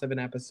chaos of an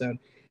episode.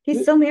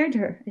 He's still married to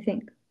her, I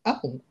think.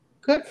 Oh,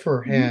 good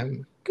for him.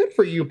 Mm-hmm. Good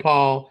for you,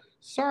 Paul.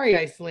 Sorry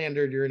I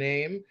slandered your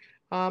name.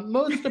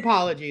 Most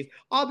apologies.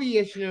 I'll be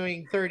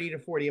issuing 30 to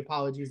 40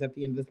 apologies at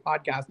the end of this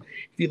podcast.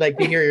 If you'd like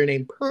to hear your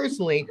name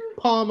personally,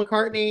 Paul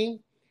McCartney,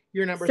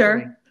 your number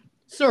 3.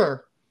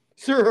 Sir,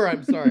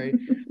 I'm sorry.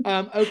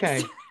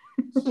 Okay.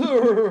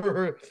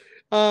 Sir.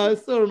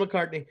 Soda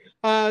McCartney.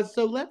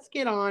 So let's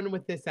get on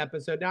with this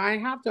episode. Now I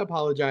have to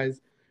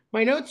apologize.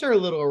 My notes are a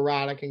little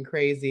erratic and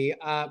crazy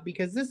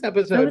because this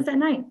episode. What was that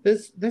night?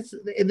 This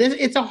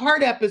it's a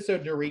hard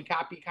episode to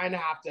recap. You kind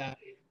of have to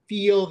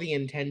feel the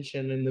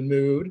intention and the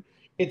mood.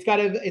 It's got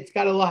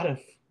a lot of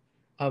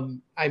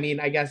I mean,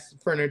 I guess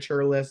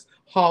furnitureless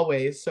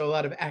hallways, so a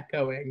lot of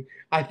echoing.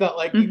 I felt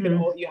like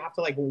you have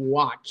to like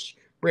watch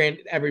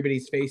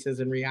everybody's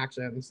faces and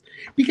reactions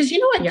because you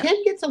know what,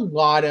 Ken gets a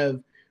lot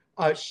of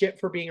shit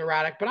for being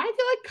erratic, but I feel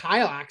like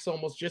Kyle acts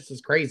almost just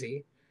as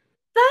crazy.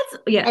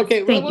 That's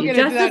okay. Thank we'll you.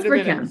 Get into Justice that for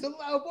in a minute. Kim. So,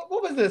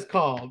 what was this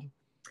called?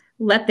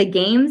 Let the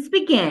games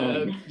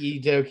begin.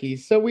 Okie dokie.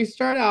 So we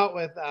start out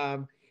with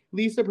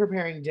Lisa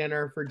preparing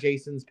dinner for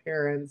Jason's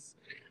parents.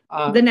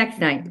 The next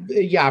night.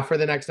 Yeah, for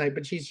the next night.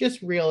 But she's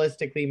just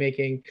realistically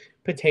making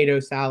potato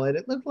salad.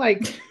 It looked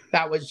like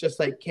that was just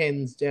like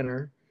Ken's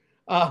dinner.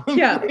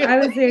 Yeah, I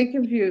was very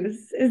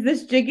confused. Is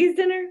this Jiggy's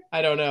dinner?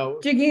 I don't know.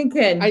 Jiggy and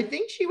Ken. I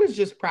think she was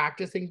just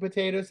practicing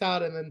potato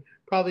salad and then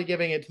probably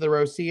giving it to the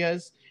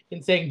Rosias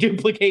and saying,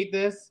 duplicate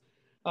this.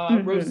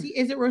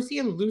 Is it Rosie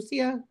and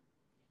Lucia?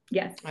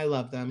 Yes. I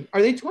love them.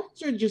 Are they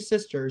twins or just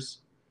sisters?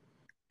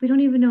 We don't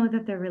even know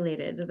that they're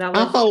related. That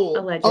was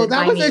alleged. Oh,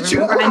 that was a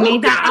joke. I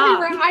made that up.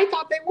 I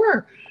thought they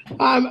were.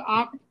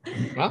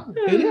 Well,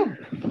 who knew?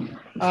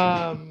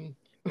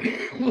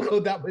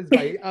 Well, that was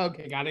my.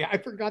 Okay, got it. I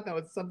forgot that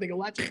was something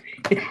alleged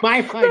in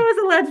my mind. That was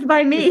alleged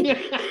by me.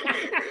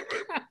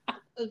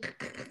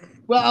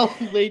 Well,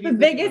 ladies, the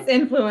biggest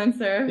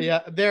influencer.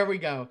 Yeah, there we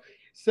go.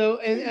 So,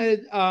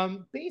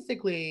 and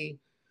basically,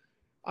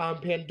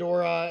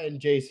 Pandora and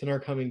Jason are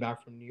coming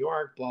back from New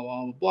York, blah,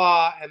 blah, blah,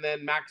 blah. And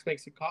then Max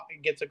gets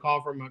a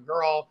call from a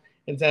girl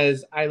and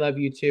says, I love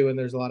you too. And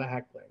there's a lot of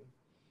heckling.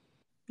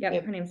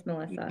 Yep, her name's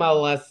Melissa.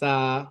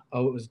 Melissa.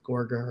 Oh, it was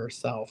Gorga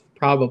herself.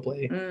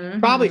 Probably. Mm-hmm.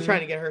 Probably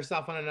trying to get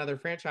herself on another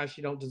franchise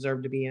she don't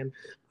deserve to be in.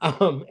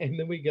 And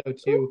then we go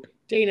to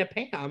Dana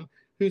Pam,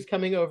 who's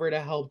coming over to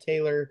help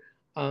Taylor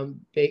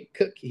bake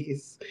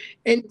cookies.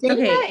 And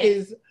Dana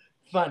is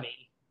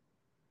funny.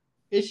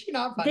 Is she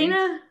not funny?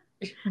 Dana...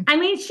 I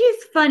mean,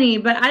 she's funny,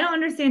 but I don't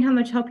understand how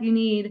much help you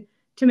need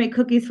to make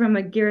cookies from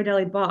a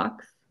Ghirardelli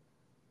box.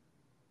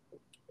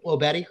 Well,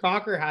 Betty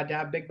Crocker had to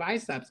have big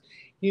biceps.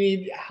 You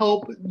need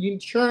help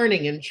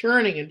churning and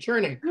churning and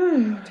churning.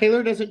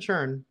 Taylor doesn't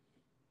churn.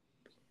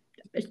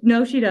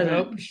 No, she doesn't.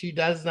 Nope, she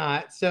does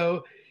not.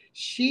 So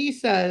she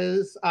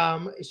says,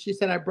 she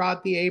said, I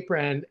brought the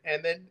apron.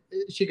 And then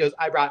she goes,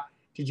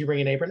 did you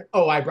bring an apron?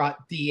 Oh, I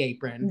brought the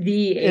apron.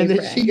 The apron. And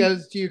then she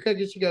goes, do you cook?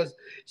 And she goes,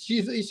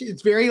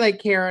 it's very like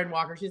Karen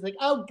Walker. She's like,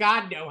 oh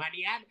God, no,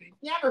 honey. I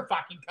never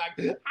fucking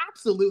cooked.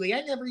 Absolutely.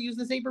 I never used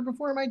this apron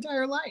before in my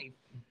entire life.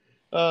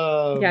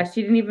 Yeah,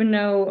 she didn't even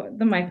know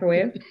the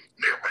microwave.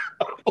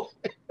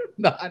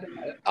 Not at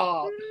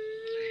all.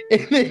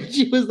 And then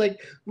she was like,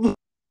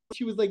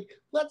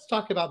 let's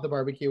talk about the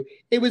barbecue.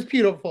 It was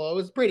beautiful. It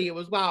was pretty. It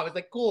was wow. It was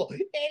like cool.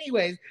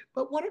 Anyways,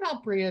 but what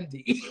about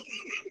Brandy?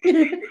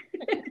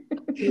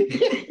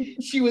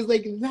 She was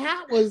like,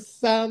 that was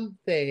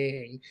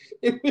something.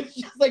 It was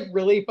just like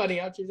really funny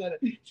how she said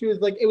it. She was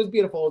like, it was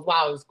beautiful. It was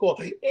wow. It was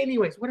cool.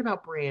 Anyways, what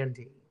about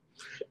Brandy?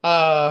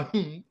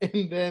 And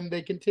then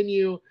they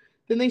continue.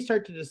 Then they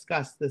start to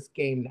discuss this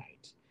game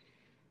night,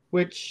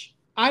 which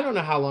I don't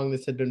know how long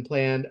this had been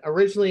planned.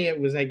 Originally, it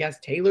was, I guess,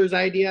 Taylor's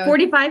idea.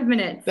 45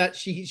 minutes. That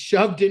she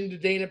shoved into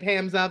Dana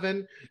Pam's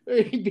oven.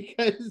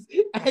 Because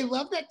I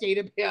love that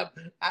Dana Pam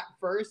at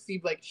first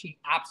seemed like she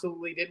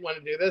absolutely didn't want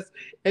to do this.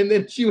 And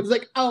then she was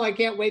like, oh, I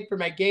can't wait for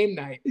my game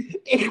night.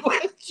 It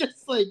was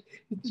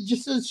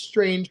just a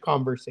strange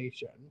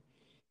conversation.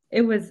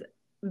 It was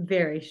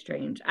very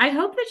strange. I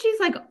hope that she's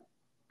like,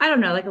 I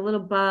don't know, like a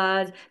little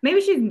buzz. Maybe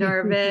she's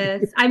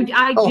nervous. I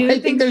do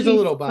think there's a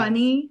little buzz.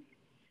 Funny.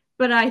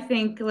 But I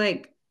think,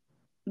 like,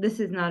 this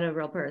is not a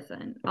real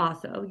person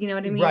also. You know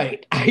what I mean?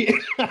 Right.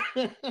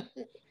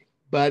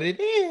 But it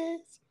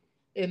is.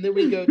 And then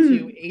we go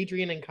to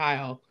Adrian and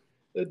Kyle.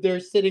 They're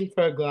sitting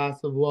for a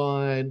glass of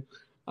wine.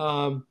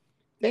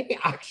 They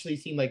actually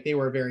seem like they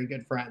were very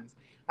good friends.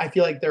 I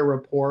feel like their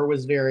rapport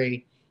was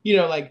very,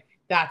 like,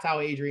 that's how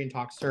Adrian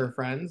talks to her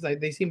friends.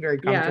 They seem very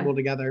comfortable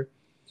together.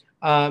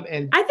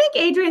 And I think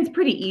Adrian's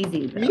pretty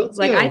easy, though.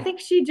 Like, I think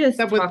she just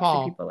talks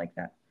to people like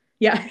that.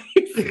 Yeah.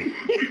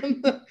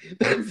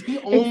 That's the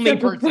only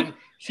person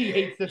she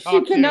hates to talk to.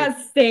 She cannot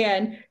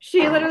stand.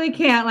 She literally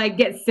can't, like,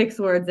 get 6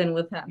 words in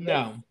with him.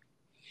 No.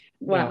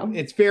 Wow. No,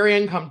 it's very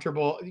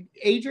uncomfortable.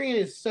 Adrian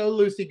is so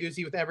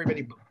loosey-goosey with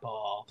everybody but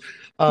Paul.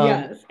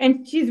 Yes.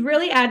 And she's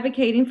really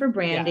advocating for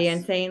Brandy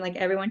and saying, like,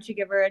 everyone should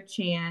give her a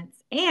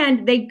chance.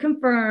 And they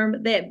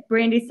confirm that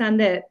Brandy's son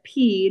that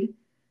peed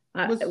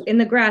in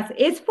the grass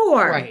is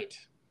 4. Right.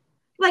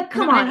 Like,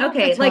 come on.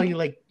 Okay.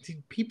 Like, do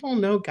people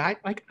know guys?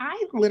 Like,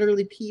 I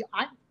literally pee.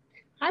 I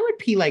would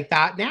pee like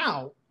that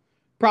now.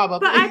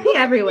 Probably. But I pee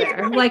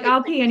everywhere. Like,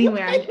 I'll pee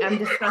anywhere. I'm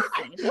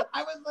disgusting.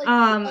 I was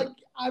like,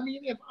 I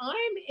mean, if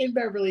I'm in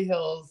Beverly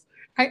Hills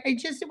I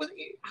just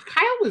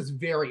Kyle was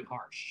very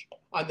harsh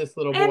on this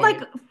little boy. And like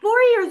 4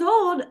 years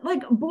old,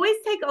 like boys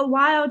take a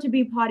while to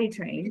be potty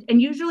trained,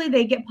 and usually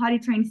they get potty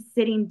trained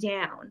sitting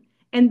down,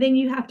 and then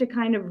you have to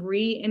kind of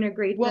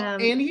reintegrate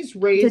them. And he's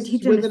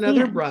raised with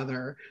another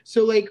brother,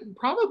 so like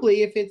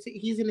probably if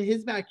he's in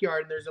his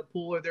backyard and there's a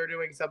pool or they're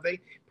doing something,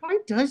 probably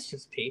does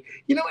just pee.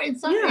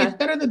 It's not. It's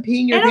better than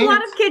peeing your pants. And a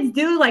lot of kids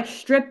do like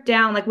strip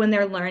down, like when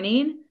they're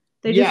learning,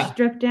 they just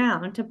strip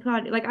down to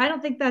potty. Like I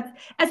don't think that's,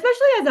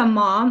 especially as a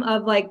mom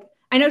of like.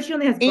 I know she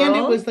only has girls. And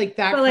it was like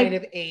that kind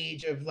of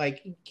age of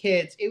like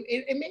kids.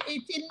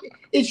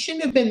 It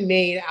shouldn't have been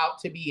made out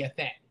to be a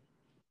thing.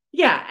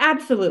 Yeah,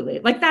 absolutely.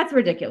 Like that's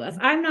ridiculous.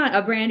 I'm not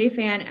a Brandy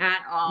fan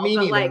at all. Me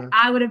neither. Like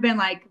I would have been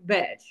like,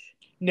 bitch.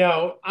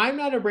 No, I'm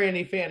not a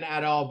Brandy fan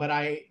at all, but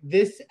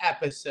this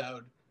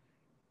episode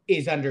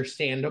is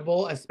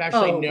understandable,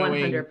 especially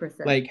knowing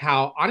 100%. Like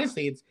how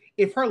honestly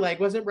if her leg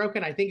wasn't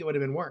broken, I think it would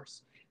have been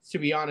worse, to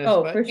be honest.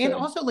 For sure. And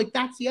also like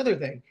that's the other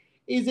thing.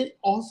 It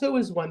also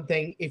is one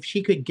thing if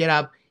she could get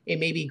up and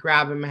maybe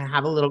grab him and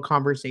have a little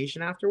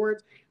conversation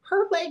afterwards.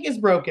 Her leg is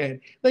broken.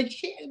 Like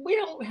we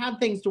don't have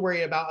things to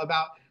worry about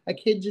a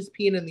kid just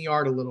peeing in the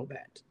yard a little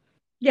bit.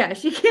 Yeah,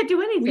 she can't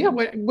do anything. Yeah,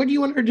 what do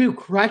you want her to do?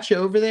 Crutch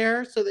over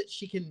there so that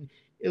she can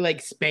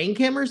like spank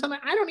him or something?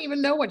 I don't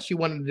even know what she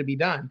wanted to be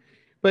done.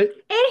 And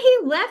he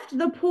left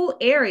the pool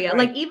area,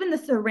 like even the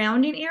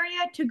surrounding area,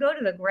 to go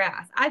to the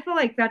grass. I feel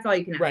like that's all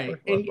you can ask for.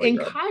 And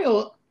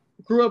Kyle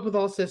grew up with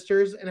all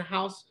sisters in a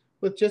house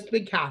with just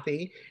Big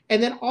Kathy,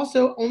 and then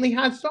also only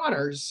has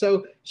daughters.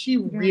 So she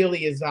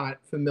really is not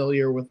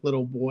familiar with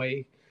little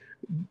boy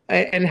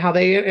and how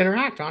they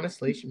interact,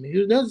 honestly.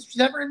 Who knows? She's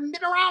never even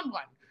been around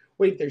one.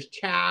 Wait, there's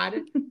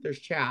Chad. There's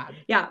Chad.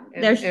 Yeah,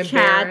 there's Chad.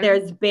 Baron.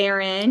 There's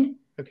Baron.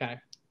 Okay.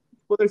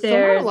 Well,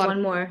 there's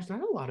one more. There's not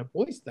a lot of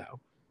boys,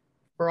 though,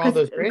 for all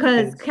those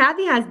grandkids. Because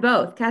Kathy has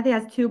both. Kathy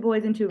has 2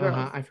 boys and 2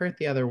 girls. I forget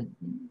the other.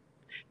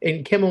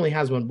 And Kim only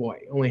has 1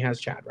 boy. Only has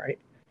Chad, right?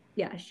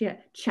 Yeah, she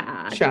had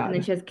Chad. And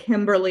then she has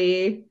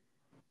Kimberly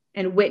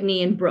and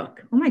Whitney and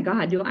Brooke. Oh my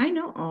God, do I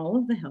know all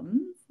of the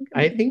Helms?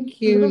 I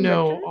think you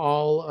know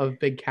all of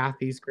Big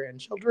Kathy's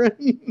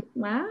grandchildren.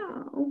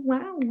 Wow.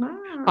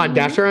 On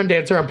Dasher, on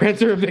Dancer, on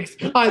Prancer, and Vix,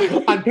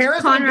 on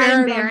Paris, Conrad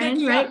on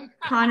Baron, right?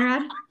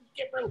 Conrad.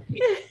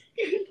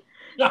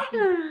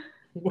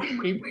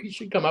 We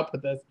should come up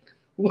with this.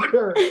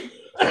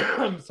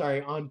 I'm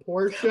sorry, on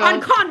Portia.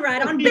 On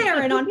Conrad, on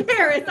Baron, on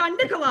Paris, on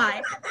Nikolai.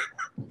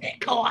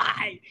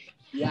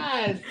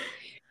 Yes.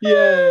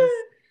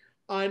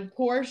 On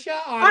Portia,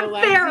 on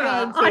Alexia,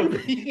 Farrah,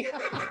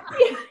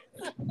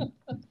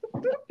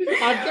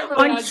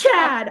 on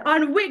Chad,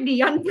 on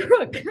Whitney, on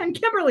Brooke, on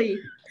Kimberly.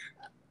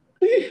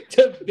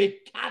 To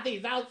Big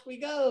Kathy's house we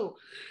go.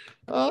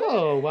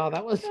 Oh, wow,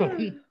 that was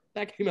fun.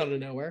 That came out of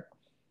nowhere.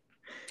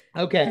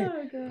 Okay.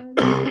 Oh,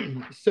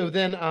 God. So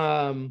then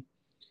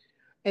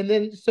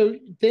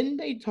then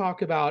they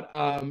talk about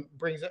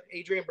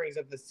Adrian brings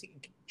up the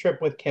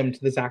trip with Kim to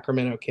the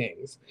Sacramento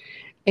Kings.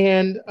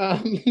 And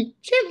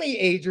gently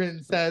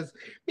Adrian says,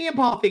 me and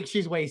Paul think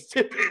she's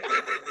wasted.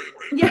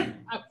 Yeah.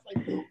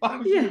 I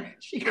was like,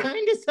 she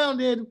kind of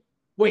sounded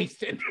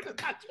wasted.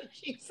 That's what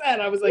she said.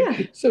 I was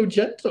like, so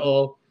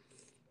gentle.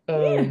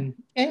 And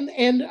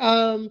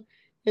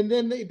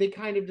then they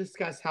kind of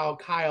discuss how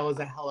Kyle is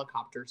a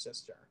helicopter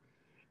sister.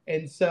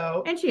 And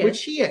so, which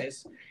she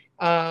is.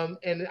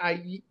 And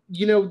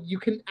you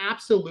can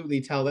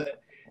absolutely tell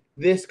that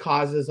this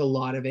causes a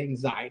lot of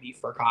anxiety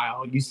for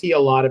Kyle. You see a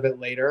lot of it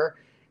later,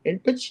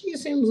 but she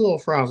seems a little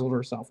frazzled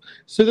herself.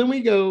 So then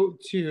we go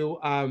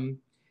to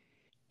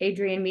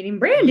Adrian meeting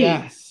Brandy.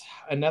 Yes,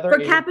 another for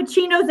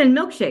cappuccinos and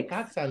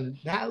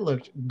milkshakes. That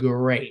looked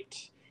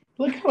great.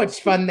 Look how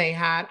much fun they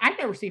had. I've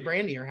never seen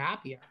Brandy or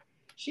happier.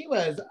 She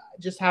was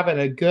just having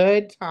a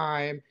good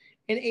time,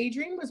 and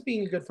Adrian was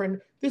being a good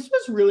friend. This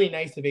was really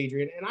nice of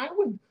Adrian, and I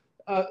would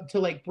to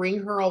like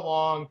bring her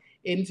along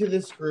into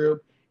this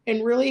group.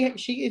 And really,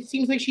 it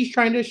seems like she's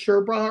trying to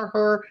Sherpa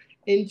her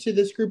into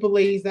this group of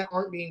ladies that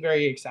aren't being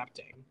very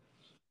accepting.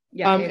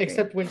 Yeah,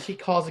 except when she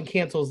calls and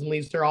cancels and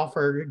leaves her off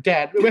for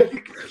dead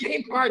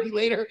game party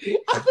later.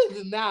 Other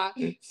than that,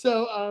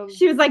 so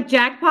she was like,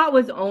 Jackpot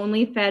was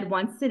only fed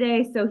once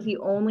today, so he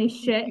only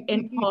shit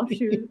in Paul's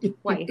shoes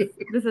twice.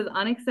 This is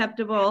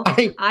unacceptable.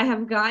 I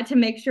have got to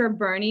make sure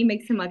Bernie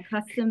makes him a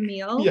custom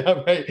meal.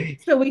 Yeah,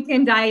 right. So we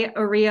can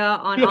diarrhea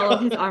on all of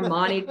his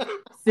Armani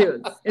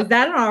suits. Is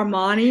that an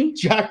Armani?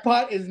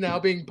 Jackpot is now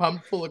being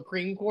pumped full of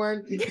cream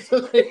corn so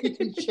that he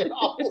can shit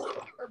all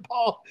over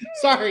Paul.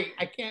 Sorry,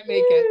 I can't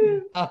make it.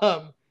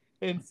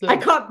 And so I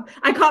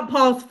caught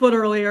Paul's foot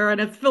earlier, and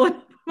it's filling.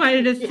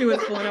 His shoe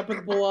is filling up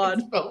with blood.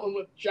 It's filling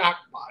with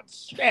Jackpot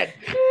shit.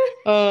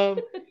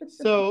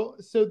 So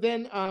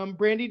then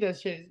Brandy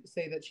does say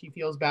that she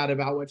feels bad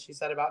about what she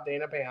said about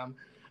Dana Pam.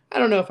 I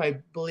don't know if I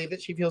believe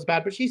that she feels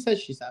bad, but she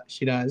says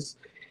she does.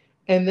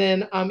 And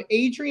then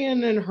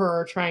Adrian and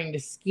her are trying to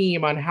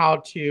scheme on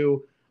how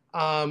to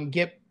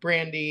get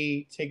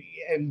Brandy to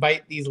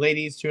invite these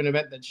ladies to an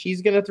event that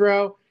she's going to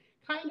throw.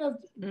 Kind of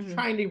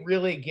trying to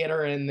really get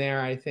her in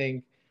there, I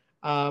think.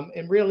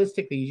 And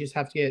realistically, you just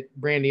have to get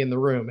Brandy in the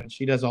room, and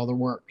she does all the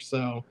work.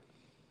 So,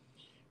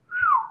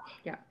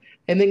 yeah.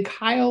 And then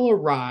Kyle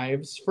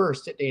arrives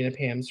first at Dana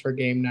Pam's for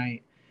game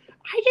night.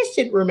 I just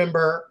didn't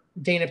remember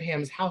Dana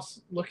Pam's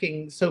house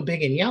looking so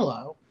big and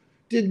yellow.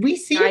 Did we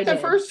see it the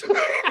first time?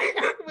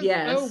 It was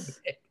yes. So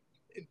big.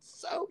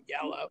 It's so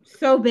yellow.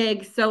 So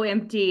big, so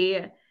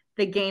empty.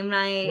 The game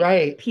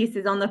night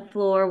pieces on the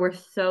floor were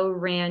so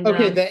random.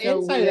 Okay, the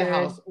inside of the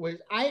house was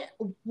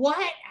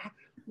what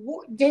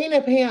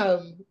Dana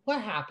Pam,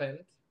 what happened?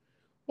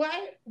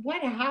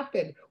 What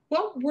happened?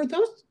 What were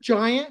those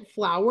giant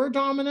flower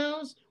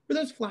dominoes? Were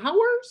those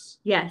flowers?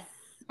 Yes.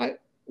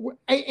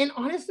 And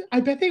honestly, I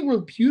bet they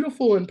were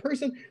beautiful in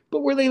person,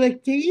 but were they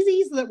like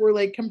daisies that were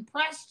like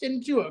compressed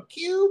into a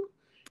cube?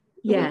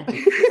 Yeah.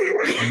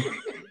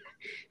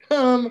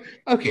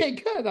 Okay,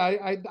 good.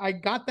 I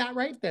got that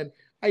right then.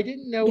 I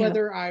didn't know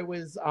whether I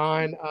was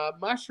on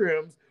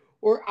mushrooms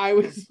or I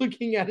was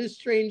looking at a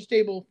strange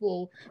table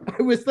full.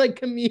 I was like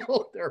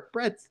Camille, their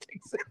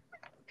breadsticks.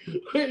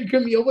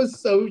 Camille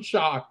was so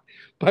shocked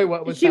by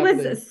what was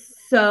happening. She was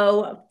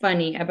so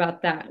funny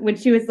about that when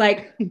she was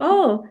like,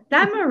 "Oh,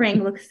 that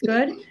meringue looks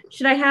good.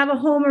 Should I have a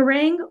whole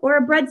meringue or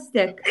a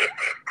breadstick?"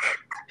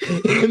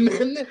 And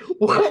then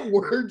what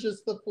were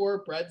just the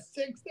 4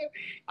 breadsticks there?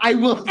 And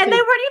they weren't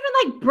even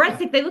like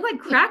breadsticks. They look like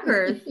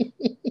crackers.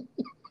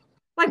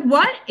 Like,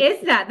 what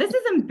is that? This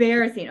is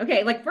embarrassing.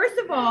 Okay, like, first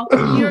of all,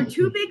 your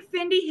 2 big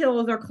Fendi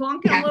heels are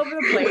clonking all over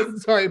the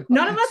place. Sorry.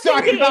 None of us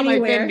Sorry can get about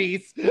anywhere. My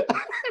Fendis.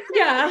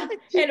 Yeah,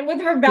 and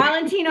with her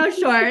Valentino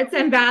shorts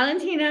and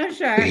Valentino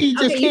shirt. He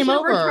just came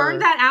over.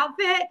 Returned that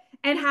outfit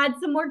and had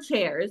some more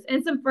chairs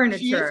and some furniture.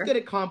 She is good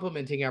at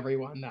complimenting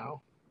everyone,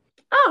 though.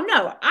 Oh,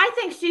 no, I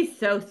think she's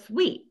so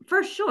sweet,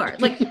 for sure.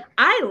 Like,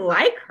 I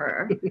like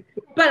her,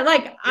 but,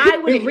 like, I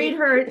would read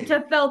her to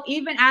filth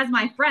even as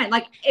my friend.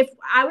 Like, if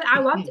I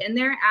walked in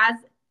there as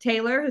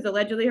Taylor, who's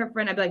allegedly her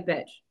friend, I'd be like,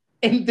 bitch,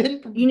 and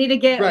then you need to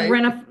get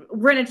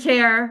rent a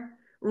chair,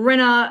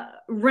 rent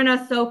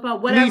a sofa,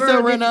 whatever.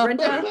 Lisa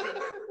Rinna.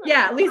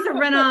 Yeah, Lisa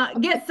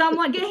Rinna. Get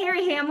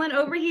Harry Hamlin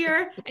over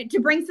here to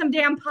bring some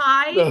damn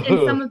pies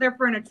and some of their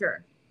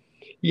furniture.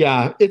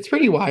 Yeah, it's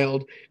pretty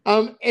wild.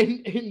 And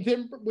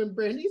then when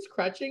Brandy's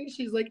crutching,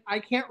 she's like, I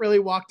can't really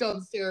walk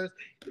downstairs.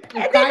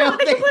 And they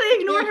completely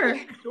ignore her.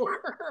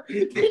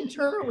 Then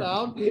turn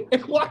around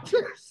and watch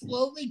her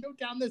slowly go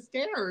down the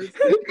stairs.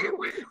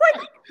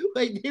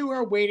 Like they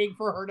were waiting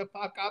for her to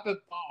fuck up and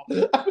fall.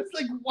 I was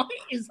like, what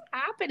is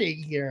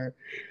happening here?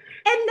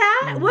 And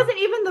that wasn't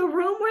even the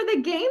room where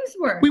the games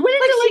were. We went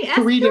into like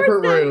 3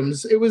 different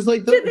rooms. It was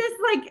like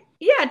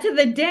to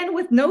the den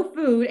with no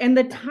food and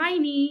the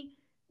tiny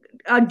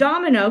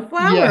domino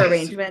flower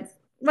arrangements.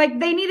 Like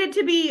they needed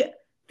to be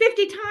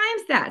 50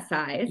 times that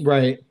size.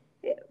 Right.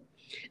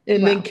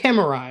 And then Kim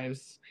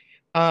arrives.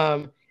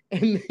 And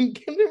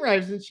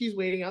she's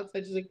waiting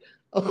outside. She's like,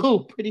 oh,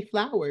 pretty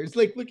flowers.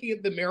 Like looking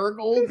at the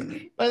marigolds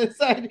by the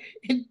side.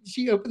 And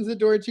she opens the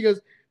door and she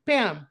goes,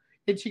 Pam.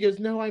 And she goes,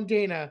 no, I'm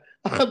Dana.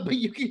 But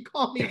you can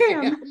call me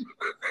Pam.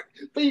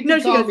 But you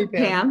can call me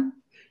Pam.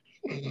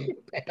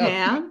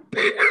 Pam.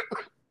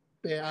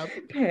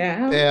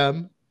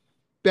 Pam.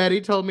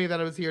 Betty told me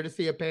that I was here to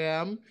see a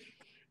Pam.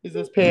 Is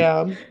this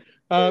Pam?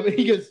 And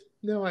he goes,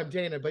 no, I'm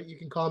Dana, but you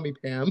can call me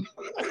Pam.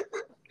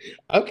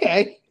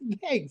 Okay,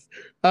 thanks.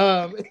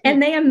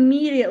 And they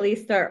immediately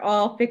start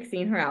all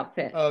fixing her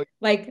outfit.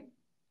 Like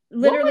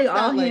literally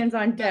all hands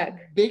on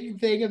deck.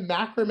 Big thing of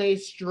macrame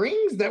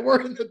strings that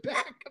were in the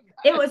back of that.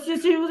 It was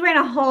just, she was wearing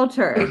a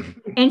halter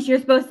and she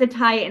was supposed to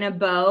tie it in a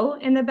bow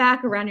in the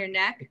back around your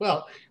neck.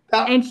 Well,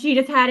 and she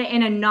just had it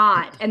in a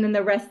knot and then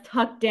the rest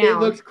tucked down. It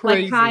looks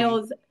crazy. Like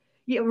Kyle's.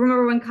 You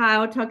remember when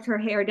Kyle tucked her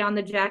hair down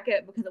the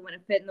jacket because it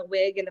wouldn't fit in the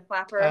wig and the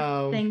flapper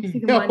thing?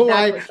 No,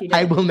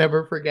 I will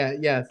never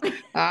forget. Yes.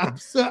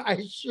 So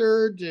I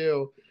sure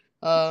do.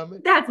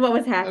 That's what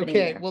was happening.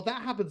 Okay, well,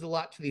 that happens a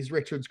lot to these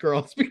Richards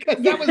girls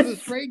because that was the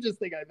strangest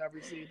thing I've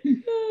ever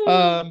seen.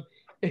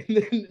 And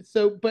then,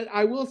 but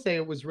I will say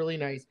it was really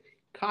nice.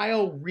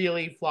 Kyle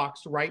really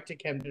flocks right to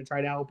Kim to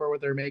try to help her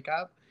with her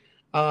makeup.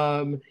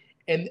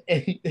 And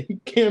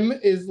Kim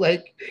is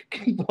like,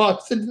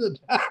 walks into the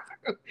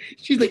bathroom.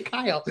 She's like,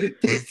 Kyle,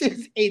 this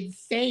is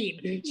insane.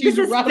 This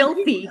is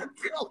filthy.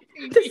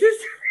 This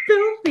is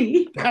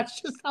filthy.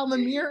 That's just how the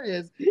mirror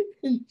is.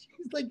 And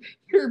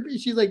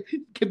she's like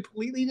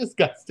completely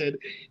disgusted.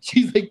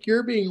 She's like,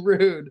 you're being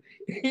rude.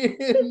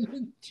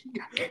 And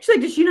she's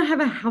like, does she not have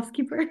a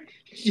housekeeper?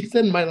 She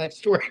said in my life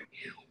story,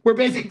 we're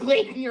busy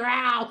cleaning your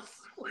house.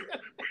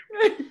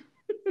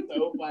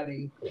 So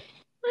funny.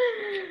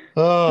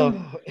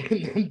 Oh,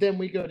 and then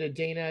we go to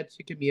Dana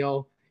to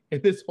Camille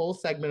in this whole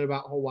segment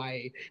about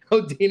Hawaii.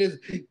 How Dana's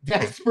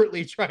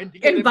desperately trying to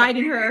get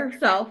inviting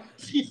herself.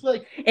 She's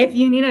like, if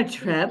you need a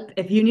trip,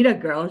 if you need a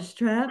girls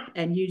trip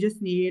and you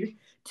just need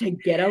to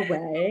get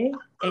away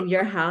in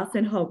your house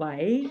in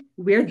Hawaii,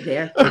 we're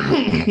there for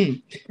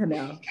you.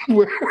 Camille.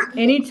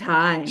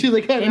 Anytime. She's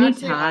like, I'm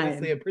anytime.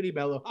 Honestly a pretty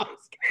mellow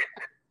house.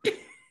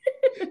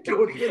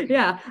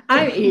 Yeah,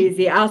 I'm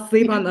easy. I'll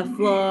sleep on the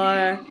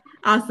floor.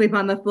 I'll sleep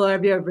on the floor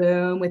of your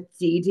room with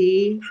Dee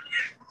Dee.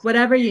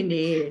 Whatever you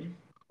need.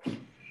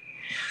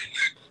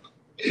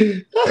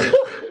 Good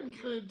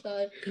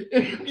time.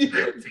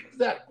 That's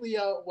exactly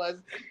how it was.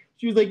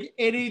 She was like,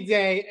 any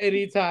day,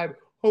 anytime.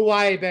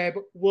 Hawaii, babe,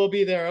 we'll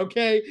be there,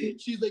 okay?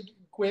 She's like,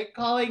 quit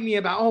calling me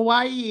about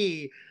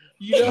Hawaii.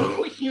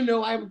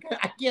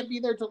 I can't be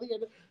there till the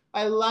end.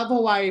 I love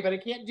Hawaii, but I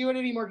can't do it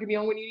anymore,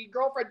 Camille, when you need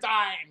girlfriend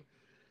time.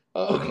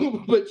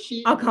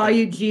 I'll call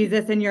you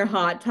Jesus in your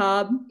hot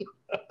tub.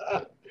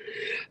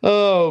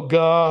 Oh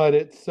God,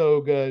 it's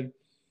so good.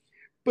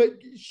 But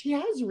she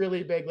has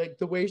really big, like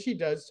the way she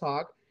does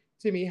talk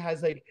to me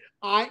has like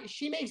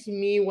she makes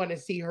me want to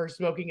see her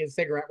smoking a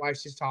cigarette while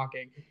she's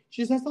talking.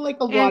 She just has like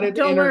a lot of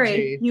don't energy.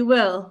 Worry, you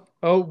will.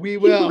 Oh, we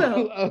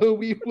will. Oh,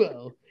 we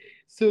will.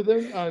 So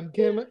then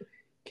Kim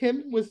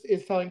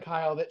is telling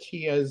Kyle that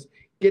she is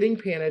getting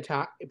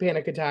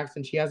panic attacks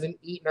and she hasn't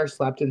eaten or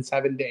slept in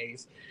 7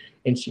 days.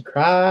 And she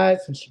cries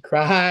and she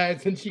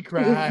cries and she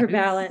cries. Lose her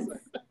balance.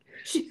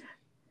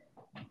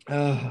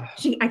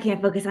 I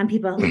can't focus on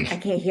people. I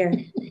can't hear.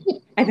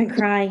 I've been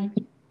crying.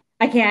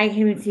 I can't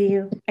even see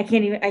you. I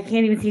can't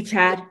even see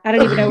Chad. I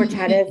don't even know where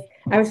Chad is.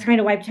 I was trying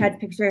to wipe Chad's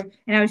picture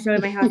and I was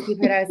showing my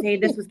housekeeper and I was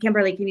saying, this was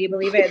Kimberly. Can you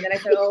believe it? And then I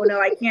said, oh no,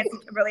 I can't see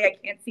Kimberly. I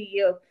can't see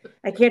you.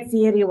 I can't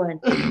see anyone.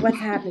 What's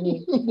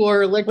happening?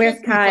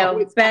 Where's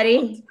Kyle?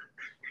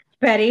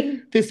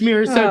 Betty? This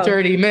mirror's so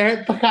dirty.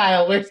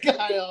 Kyle, where's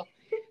Kyle?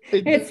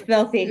 It's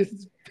filthy.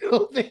 It's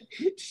filthy.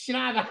 She's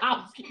not a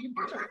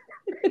housekeeper.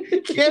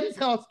 Kim's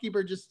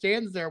housekeeper just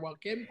stands there while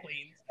Kim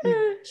cleans.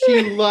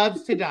 She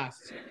loves to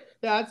dust.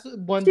 That's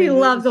one thing. She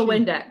loves a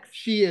Windex.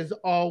 She is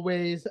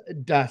always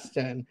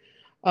dusting.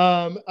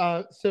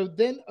 So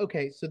then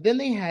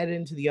they head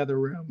into the other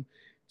room.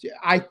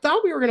 I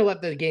thought we were gonna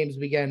let the games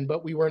begin,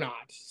 but we were not.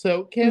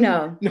 So Kim,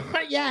 no,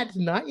 not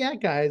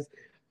yet, guys.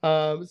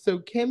 So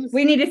Kim's.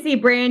 We need to see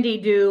Brandy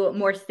do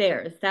more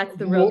stairs. That's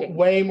the real game.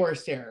 Way more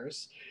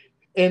stairs.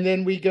 And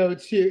then we go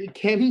to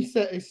Kim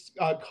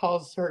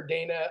calls her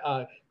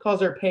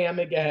Pam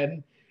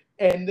again,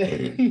 and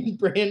then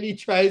Brandy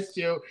tries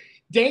to.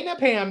 Dana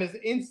Pam is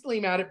instantly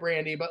mad at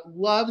Brandy, but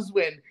loves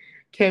when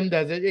Kim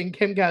does it. And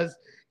Kim goes,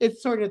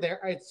 it's sort of their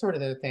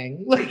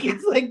thing. Like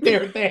it's like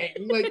their thing.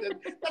 Like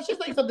that's just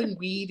like something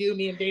we do.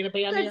 Me and Dana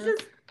Pam.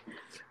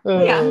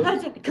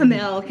 That's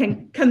Camille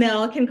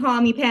can call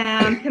me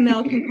Pam.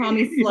 Camille can call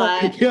me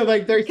slut. Yeah,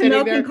 like they're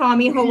Camille can call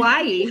me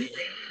Hawaii.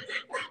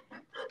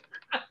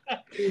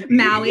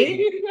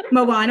 Maui,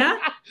 Moana,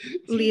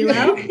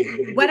 Lilo,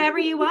 whatever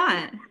you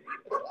want.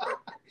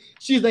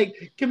 She's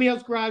like,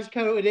 Camille's garage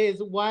code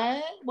is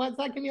what? What's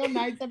that, Camille?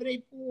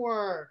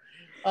 9784.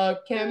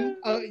 Kim,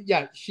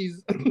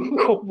 she's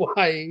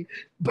Hawaii,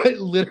 but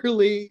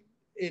literally,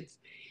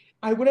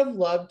 I would have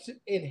loved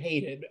and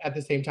hated at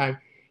the same time.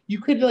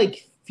 You could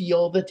like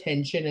feel the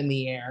tension in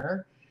the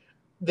air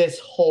this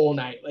whole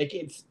night. Like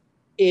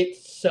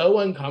it's so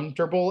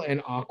uncomfortable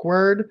and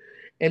awkward.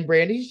 And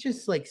Brandy's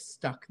just like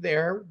stuck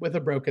there with a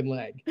broken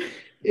leg.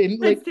 And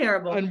like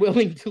terrible.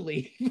 Unwilling to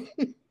leave.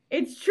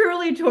 It's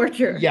truly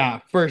torture.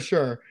 Yeah, for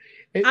sure.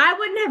 I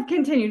wouldn't have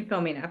continued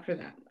filming after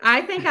that.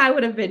 I think I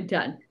would have been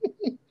done.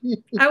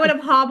 I would have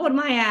hobbled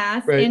my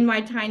ass in my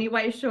tiny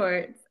white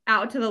shorts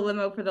out to the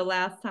limo for the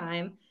last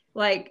time,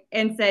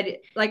 and said,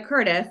 like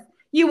Curtis,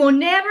 you will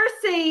never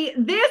see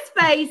this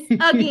face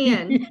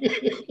again.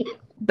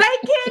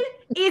 Bacon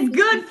is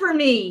good for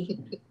me.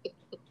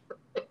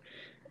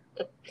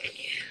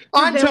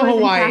 On to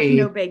Hawaii.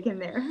 No bacon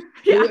there.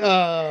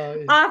 Yeah.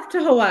 Off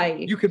to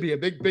Hawaii. You could be a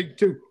big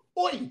too.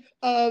 Oi!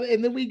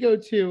 And then we go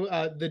to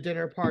the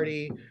dinner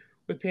party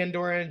with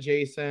Pandora and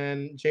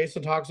Jason.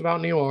 Jason talks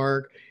about New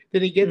York.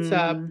 Then he gets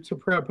up to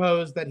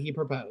propose that he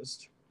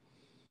proposed.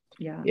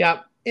 Yeah.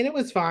 Yep. And it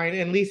was fine.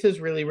 And Lisa's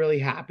really, really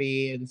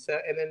happy. And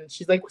then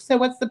she's like, so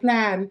what's the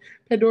plan?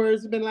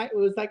 Pandora's been like,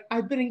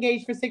 I've been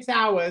engaged for 6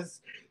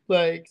 hours.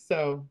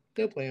 So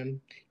no plan.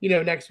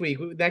 Next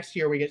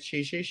year we get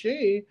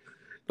she.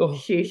 Oh,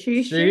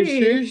 she.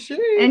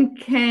 And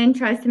Ken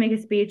tries to make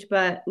a speech,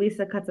 but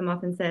Lisa cuts him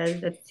off and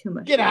says, that's too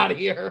much. Get out of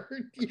here.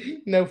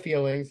 No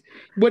feelings.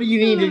 What do you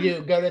need to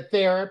do? Go to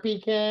therapy,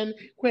 Ken?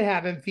 Quit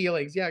having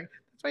feelings. Yeah, that's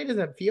why he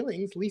doesn't have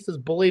feelings. Lisa's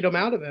bullied him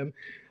out of him.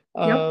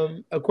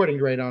 According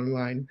to Right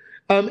Online.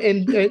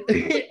 And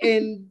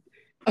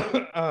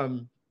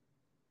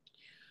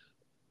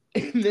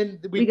then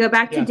we go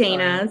back to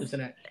Dana's,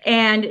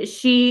 and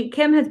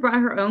Kim has brought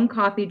her own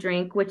coffee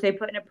drink, which they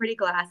put in a pretty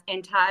glass,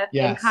 and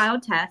Kyle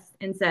tests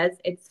and says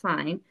it's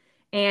fine,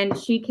 and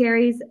she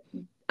carries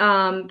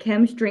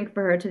Kim's drink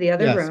for her to the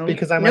other room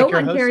because I'm no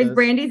one carries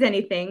Brandy's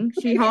anything.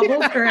 She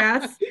hobbles her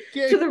ass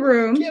to the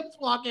room. Kim's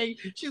walking.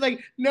 She's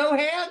like, no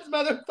hands,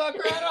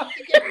 motherfucker. I don't have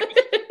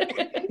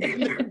to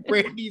get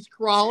Brandy's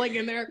crawling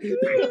in there.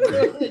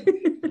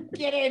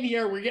 Get in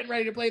here. We're getting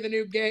ready to play the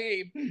new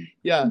game.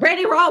 Yeah.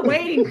 Brandy, we're all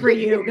waiting for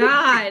you.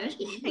 God.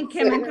 And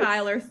Kim and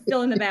Kyle are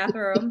still in the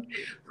bathroom.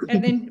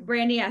 And then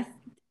Brandy asks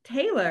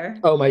Taylor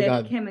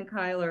God. Kim and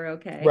Kyle are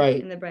okay.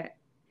 Right.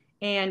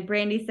 And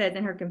Brandy says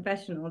in her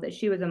confessional that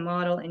she was a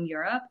model in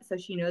Europe, so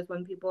she knows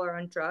when people are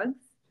on drugs.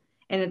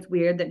 And it's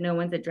weird that no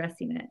one's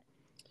addressing it.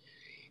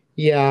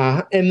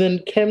 Yeah, and then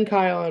Kim,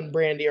 Kyle, and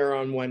Brandy are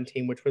on one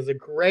team, which was a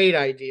great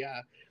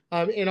idea.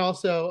 And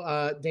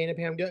also, Dana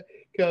Pam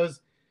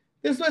goes,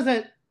 "This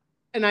wasn't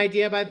an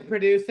idea by the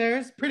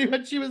producers." Pretty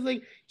much, she was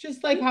like,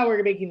 "Just like how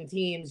we're making the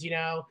teams,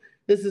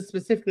 this is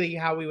specifically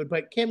how we would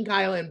put Kim,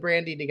 Kyle, and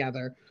Brandy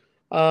together."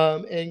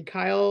 And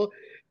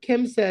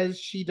Kim says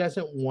she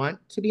doesn't want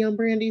to be on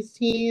Brandy's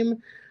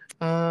team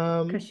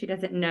Because she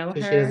doesn't know her.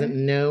 because she doesn't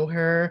know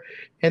her,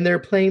 and they're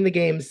playing the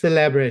game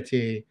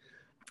Celebrity.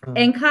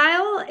 And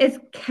Kyle is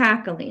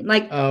cackling,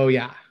 like, oh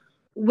yeah,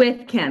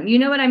 with Kim. You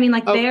know what I mean?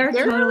 Like, they're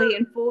they're totally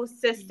in full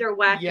sister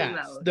wacky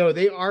mode. No,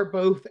 they are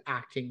both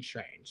acting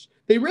strange.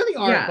 They really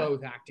are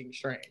both acting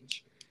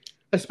strange.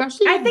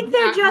 Especially, I think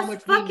they're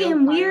just fucking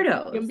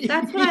weirdos.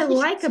 That's what I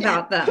like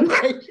about them.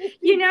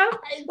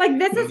 Like,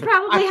 this is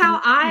probably how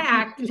I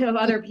act to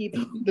other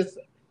people.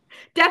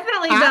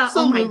 Definitely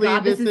oh my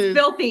God, this is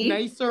filthy.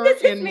 Nicer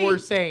and more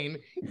sane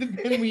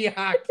than we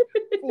act,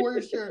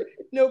 for sure.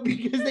 No,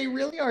 because they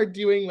really are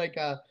doing like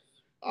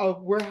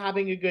we're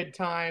having a good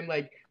time.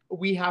 Like,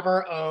 we have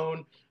our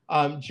own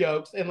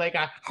jokes and like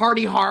a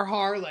hearty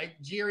har, like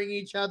jeering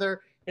each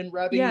other and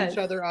rubbing each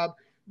other up.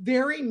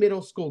 Very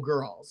middle school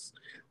girls.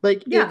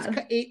 Like,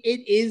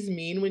 it is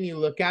mean when you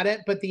look at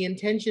it, but the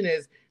intention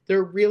is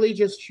they're really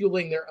just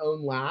fueling their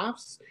own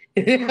laughs.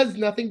 And it has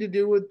nothing to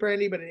do with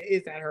Brandy, but it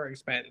is at her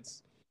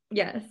expense.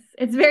 Yes,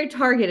 it's very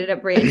targeted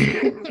at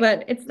Brandy,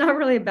 but it's not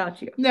really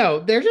about you. No,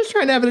 they're just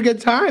trying to have a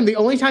good time. The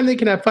only time they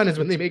can have fun is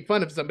when they make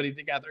fun of somebody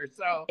together.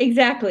 So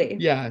exactly.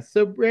 Yeah.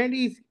 So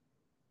Brandy's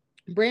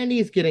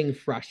getting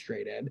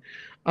frustrated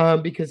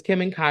because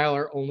Kim and Kyle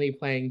are only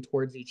playing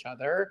towards each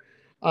other.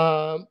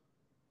 But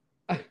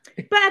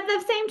at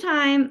the same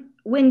time,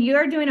 when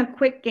you're doing a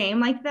quick game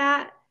like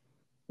that,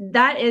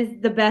 that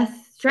is the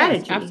best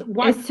strategy. Yes,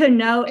 is to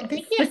know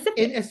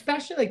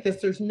especially like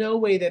this, there's no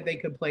way that they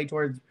could play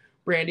towards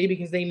Brandy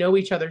because they know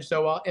each other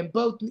so well, and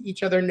both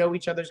each other know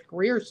each other's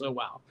careers so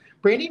well.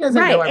 Brandy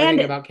doesn't know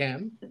everything about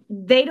Kim.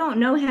 They don't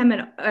know him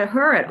and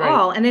her at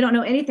all, and they don't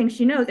know anything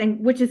she knows, and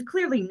which is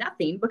clearly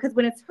nothing, because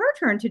when it's her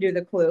turn to do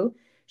the clue,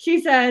 she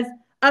says,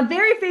 "A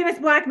very famous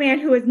Black man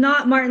who is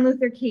not Martin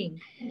Luther King."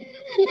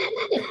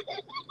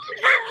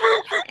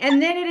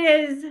 And then it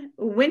is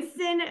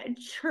Winston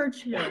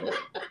Churchill.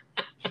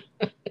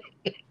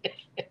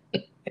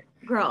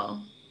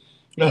 Girl.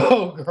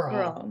 Oh,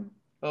 girl.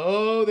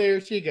 Oh, there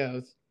she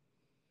goes.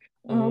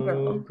 Oh,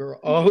 girl.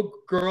 Oh,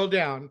 girl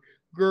down.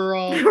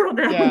 Girl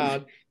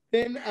down.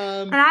 Then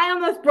and I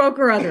almost broke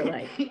her other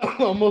leg.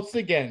 Almost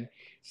again.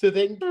 So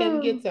then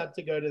Kim gets up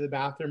to go to the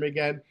bathroom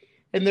again,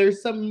 and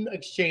there's some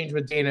exchange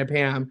with Dana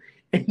Pam,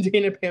 and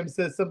Dana Pam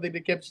says something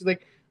to Kim. She's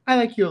like, "I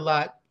like you a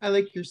lot. I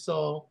like your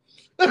soul."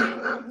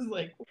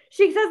 Like,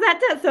 she says that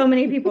to so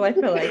many people. I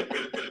feel like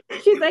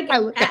she's like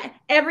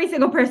every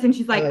single person.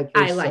 She's like,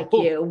 "I like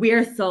you.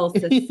 We're soul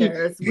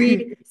sisters.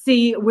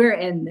 We're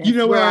in this. You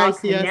know where I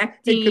see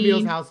connecting." us? In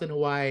Camille's house in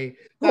Hawaii.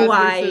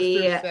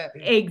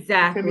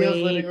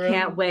 Exactly.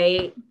 Can't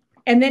wait.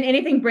 And then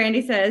anything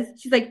Brandy says,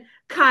 she's like,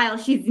 "Kyle,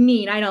 she's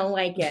mean. I don't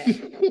like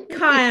it."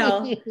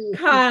 Kyle,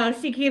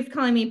 she keeps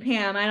calling me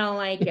Pam. I don't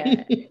like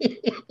it.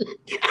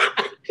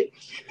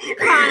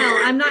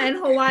 Kyle, I'm not in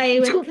Hawaii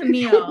with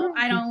Camille.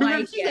 I don't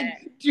like it.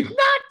 Like, do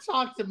not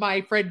talk to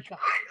my friend Kyle.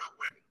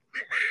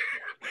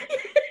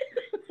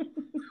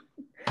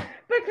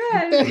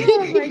 Because,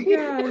 oh my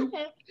God.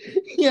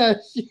 Yeah,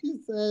 she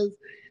says.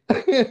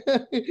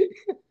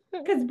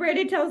 Because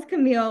Brandy tells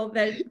Camille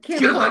that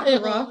Kim is like a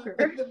rocker.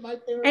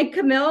 And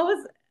Camille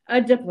was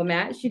a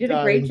diplomat. She did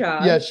a great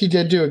job. Yeah, she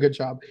did do a good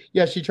job.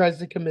 Yeah, she tries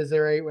to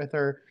commiserate with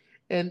her.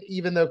 And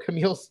even though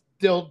Camille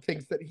still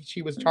thinks that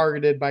she was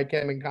targeted by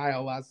Kim and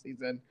Kyle last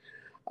season,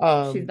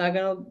 she's not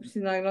gonna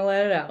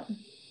let it out.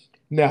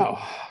 No.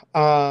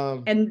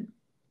 And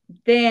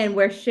then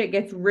where shit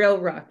gets real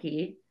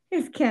rocky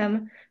is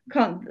Kim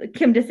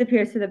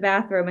disappears to the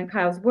bathroom, and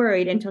Kyle's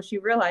worried until she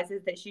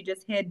realizes that she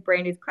just hid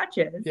Brandy's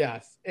crutches.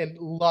 Yes, and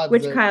loves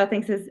which Kyle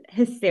thinks is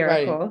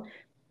hysterical. Right.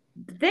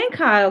 Then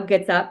Kyle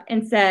gets up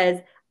and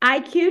says,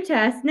 "IQ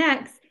test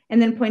next,"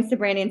 and then points to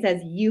Brandy and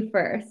says, "You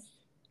first."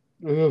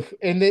 Oof.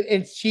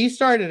 And she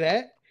started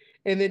it,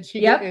 and then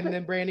and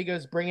then Brandy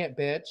goes, "Bring it,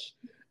 bitch."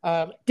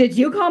 Did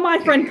you call my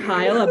friend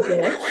Kyle a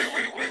bitch?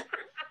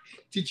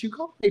 Did you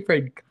call my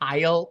friend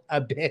Kyle a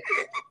bitch?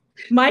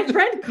 My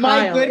friend Kyle.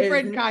 My good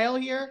friend Kyle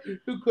here,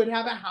 who could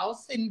have a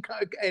house in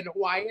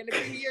Hawaii in a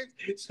few years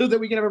so that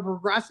we can have a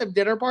progressive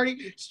dinner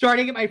party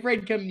starting at my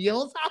friend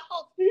Camille's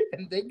house.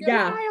 And then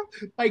Kyle.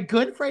 My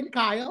good friend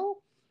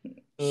Kyle.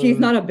 She's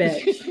not a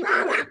bitch. She's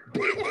not a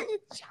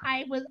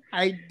bitch.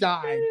 I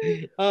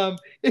died.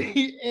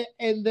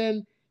 And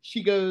then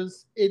she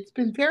goes, "It's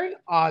been very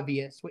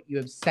obvious what you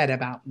have said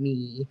about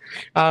me."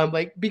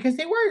 Because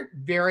they weren't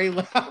very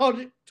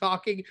loud,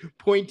 talking,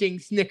 pointing,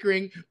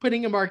 snickering,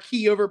 putting a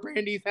marquee over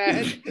Brandy's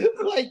head.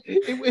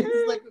 It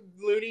was like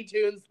Looney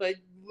Tunes,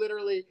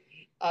 literally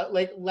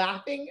like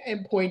laughing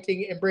and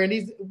pointing, and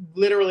Brandy's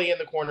literally in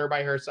the corner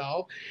by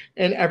herself,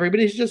 and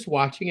everybody's just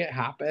watching it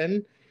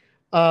happen.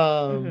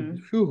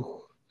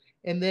 Whew.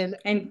 And then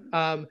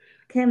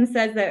Kim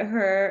says that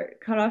her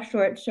cut off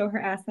shorts show her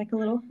ass like a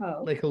little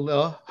hoe. Like a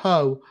little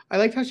hoe. I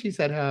liked how she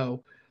said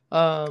hoe.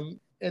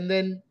 And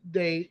then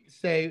they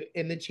say,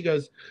 and then she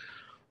goes,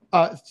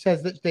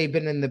 says that they've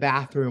been in the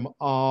bathroom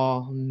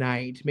all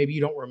night. Maybe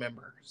you don't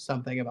remember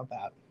something about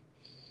that.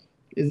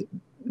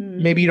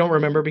 Maybe you don't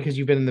remember because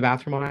you've been in the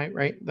bathroom all night,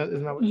 right?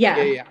 Isn't that what?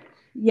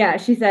 Yeah,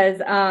 she says,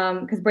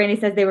 because Brandy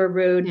says they were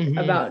rude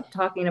about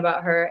talking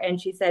about her, and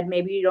she said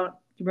maybe you don't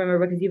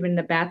remember because you've been in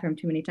the bathroom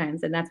too many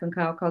times, and that's when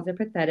Kyle calls her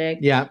pathetic.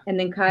 Yeah. And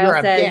then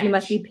Kyle says you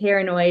must be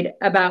paranoid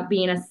about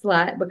being a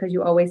slut because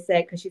you always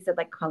say, because she said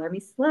like, color me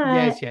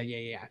slut. Yes,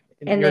 yeah.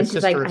 And then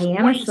she's like, I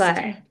am a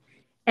slut.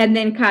 And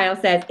then Kyle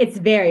says, it's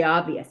very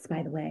obvious,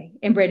 by the way.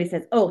 And Brandy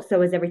says, oh,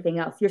 so is everything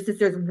else. Your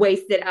sister's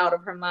wasted out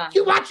of her mind.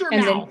 You watch your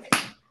mouth.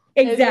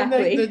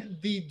 Exactly. And then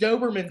the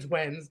Doberman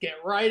twins get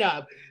right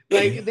up.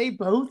 Like they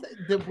both,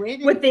 the way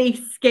they, with the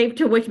escape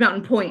to Witch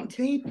Mountain point.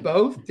 They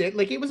both did.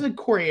 Like it was a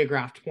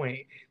choreographed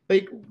point.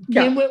 Like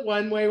Kim went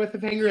one way with the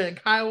finger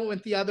and Kyle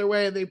went the other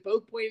way, and they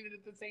both pointed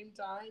at the same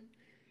time.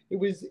 It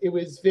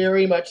was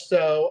very much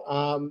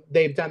so.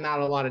 They've done that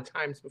a lot of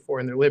times before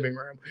in their living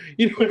room.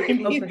 You know what I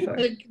mean? Oh, for sure.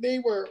 Like they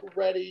were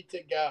ready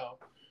to go.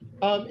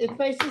 It's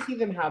nice to see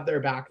them have their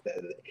back.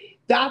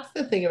 That's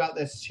the thing about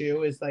this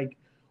too, is like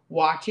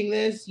watching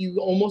this, you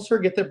almost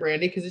forget the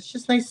Brandy because it's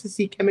just nice to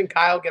see Kim and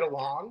Kyle get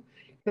along.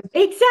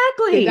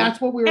 Exactly. That's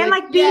what we were and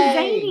like be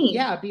zany.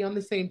 Yeah, be on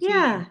the same team.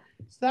 Yeah.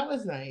 So that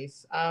was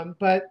nice.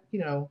 But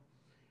you know,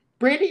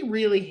 Brandy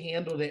really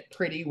handled it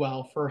pretty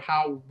well for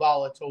how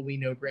volatile we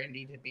know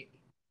Brandy to be.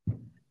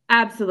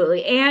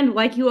 Absolutely. And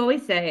like you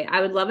always say,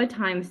 I would love a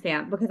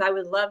timestamp because I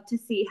would love to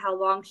see how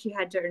long she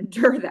had to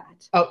endure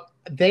that. Oh,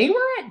 they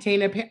were at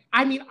Dana Pam.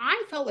 I mean,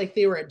 I felt like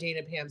they were at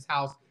Dana Pam's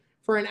house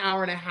for an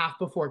hour and a half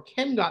before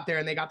Kim got there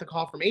and they got the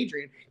call from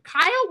Adrian.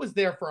 Kyle was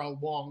there for a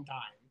long time.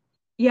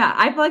 Yeah,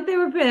 I feel like they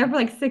were there for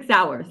like 6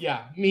 hours.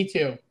 Yeah, me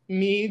too.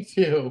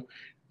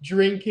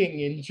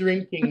 Drinking and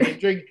drinking and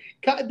drinking.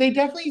 They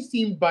definitely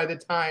seemed by the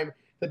time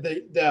that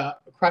the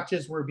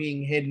crutches were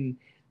being hidden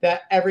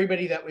that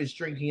everybody that was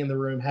drinking in the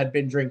room had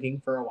been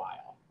drinking for a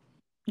while.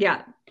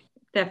 Yeah,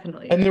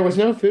 definitely. And there was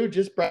no food,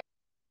 just bread.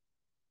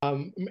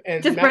 And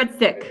just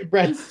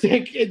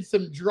breadstick and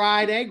some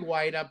dried egg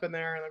white up in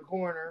there in the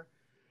corner.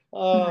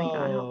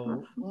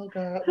 Oh my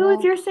God. Who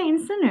is your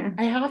saint sinner?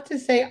 I have to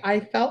say, I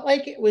felt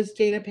like it was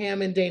Dana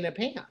Pam and Dana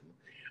Pam.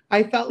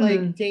 I felt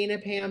like Dana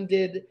Pam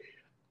did.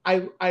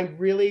 I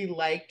really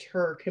liked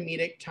her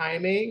comedic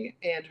timing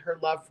and her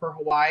love for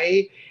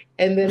Hawaii,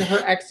 and then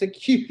her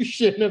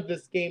execution of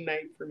this game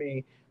night for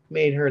me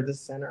made her the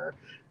center.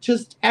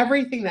 Just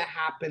everything that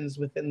happens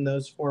within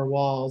those four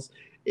walls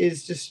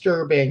is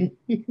disturbing.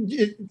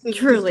 It's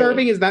truly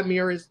disturbing as that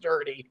mirror is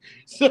dirty.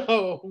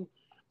 So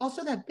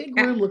also that big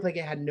room looked like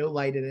it had no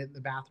light in it in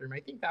the bathroom. I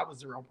think that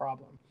was the real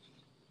problem.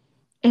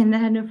 And they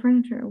had no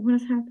furniture. What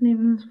is happening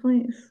in this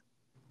place?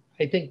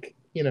 I think,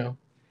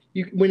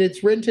 when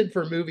it's rented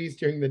for movies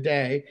during the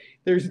day,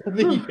 there's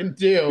nothing you can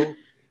do.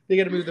 They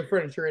got to move the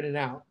furniture in and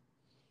out.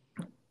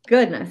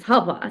 Goodness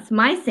help us.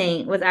 My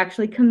saint was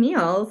actually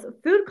Camille's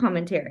food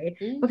commentary,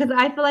 because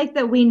I feel like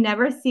that we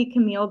never see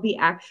Camille be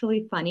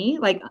actually funny,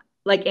 like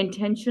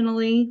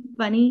intentionally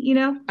funny,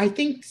 I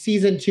think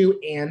season 2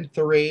 and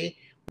 3,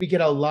 we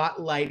get a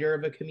lot lighter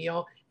of a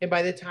Camille. And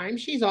by the time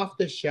she's off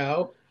the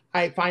show,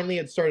 I finally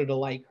had started to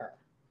like her.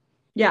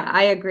 Yeah,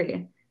 I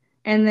agree.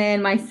 And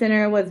then my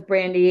sinner was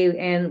Brandy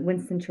and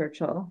Winston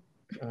Churchill.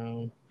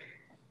 Oh,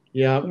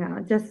 yeah. Yeah,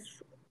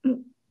 just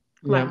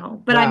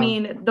wow. But wow. I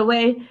mean, the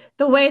way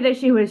that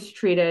she was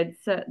treated,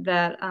 so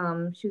that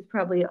she was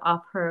probably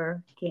off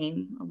her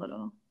game a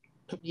little.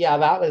 Yeah,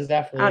 that was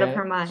definitely out of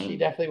her mind. She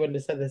definitely wouldn't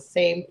have said the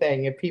same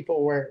thing if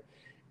people weren't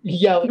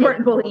yelling.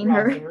 Weren't bullying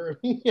her.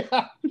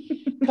 Yeah.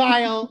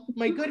 Kyle,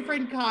 my good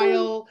friend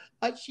Kyle.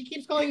 She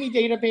keeps calling me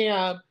Dana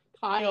Pam.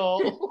 Kyle.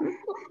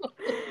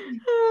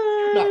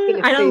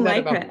 I don't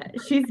like her.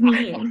 She's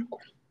mean.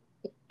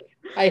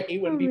 I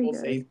hate when people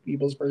say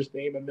people's first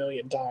name a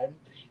million times.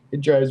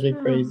 It drives me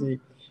crazy.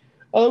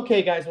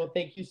 Okay, guys. Well,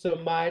 thank you so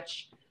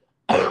much.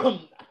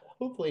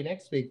 Hopefully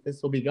next week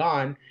this will be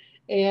gone.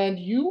 And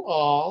you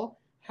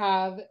all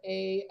have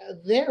a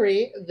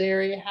very,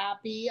 very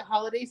happy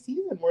holiday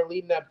season we're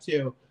leading up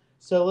to.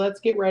 So let's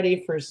get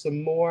ready for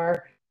some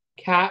more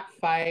cat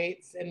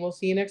fights, and we'll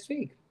see you next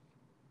week.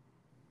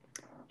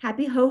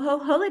 Happy ho-ho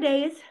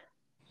holidays.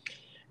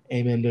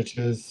 Amen,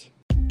 bitches.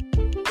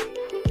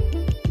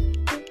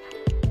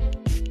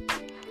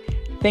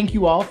 Thank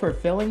you all for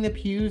filling the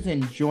pews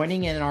and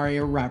joining in our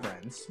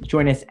irreverence.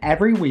 Join us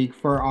every week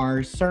for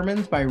our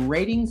sermons by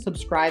rating,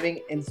 subscribing,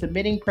 and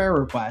submitting prayer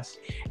requests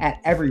at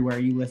everywhere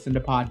you listen to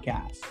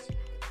podcasts.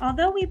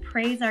 Although we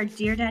praise our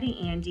dear Daddy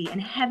Andy and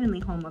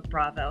heavenly home of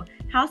Bravo,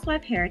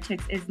 Housewife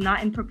Heretics is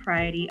not in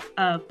propriety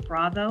of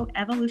Bravo,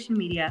 Evolution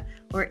Media,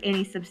 or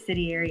any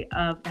subsidiary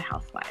of the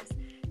Housewives.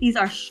 These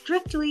are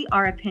strictly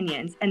our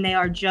opinions, and they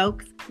are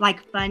jokes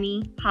like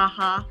funny,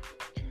 haha.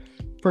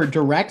 For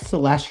direct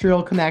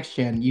celestial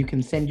connection, you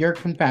can send your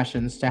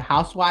confessions to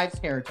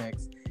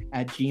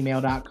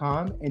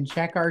housewivesheretics@gmail.com and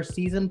check our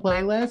season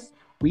playlist,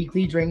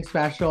 weekly drink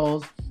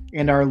specials,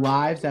 and our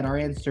lives at our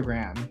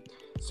Instagram.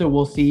 So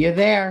we'll see you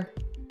there.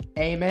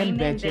 Amen,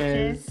 Amen,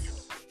 bitches. bitches.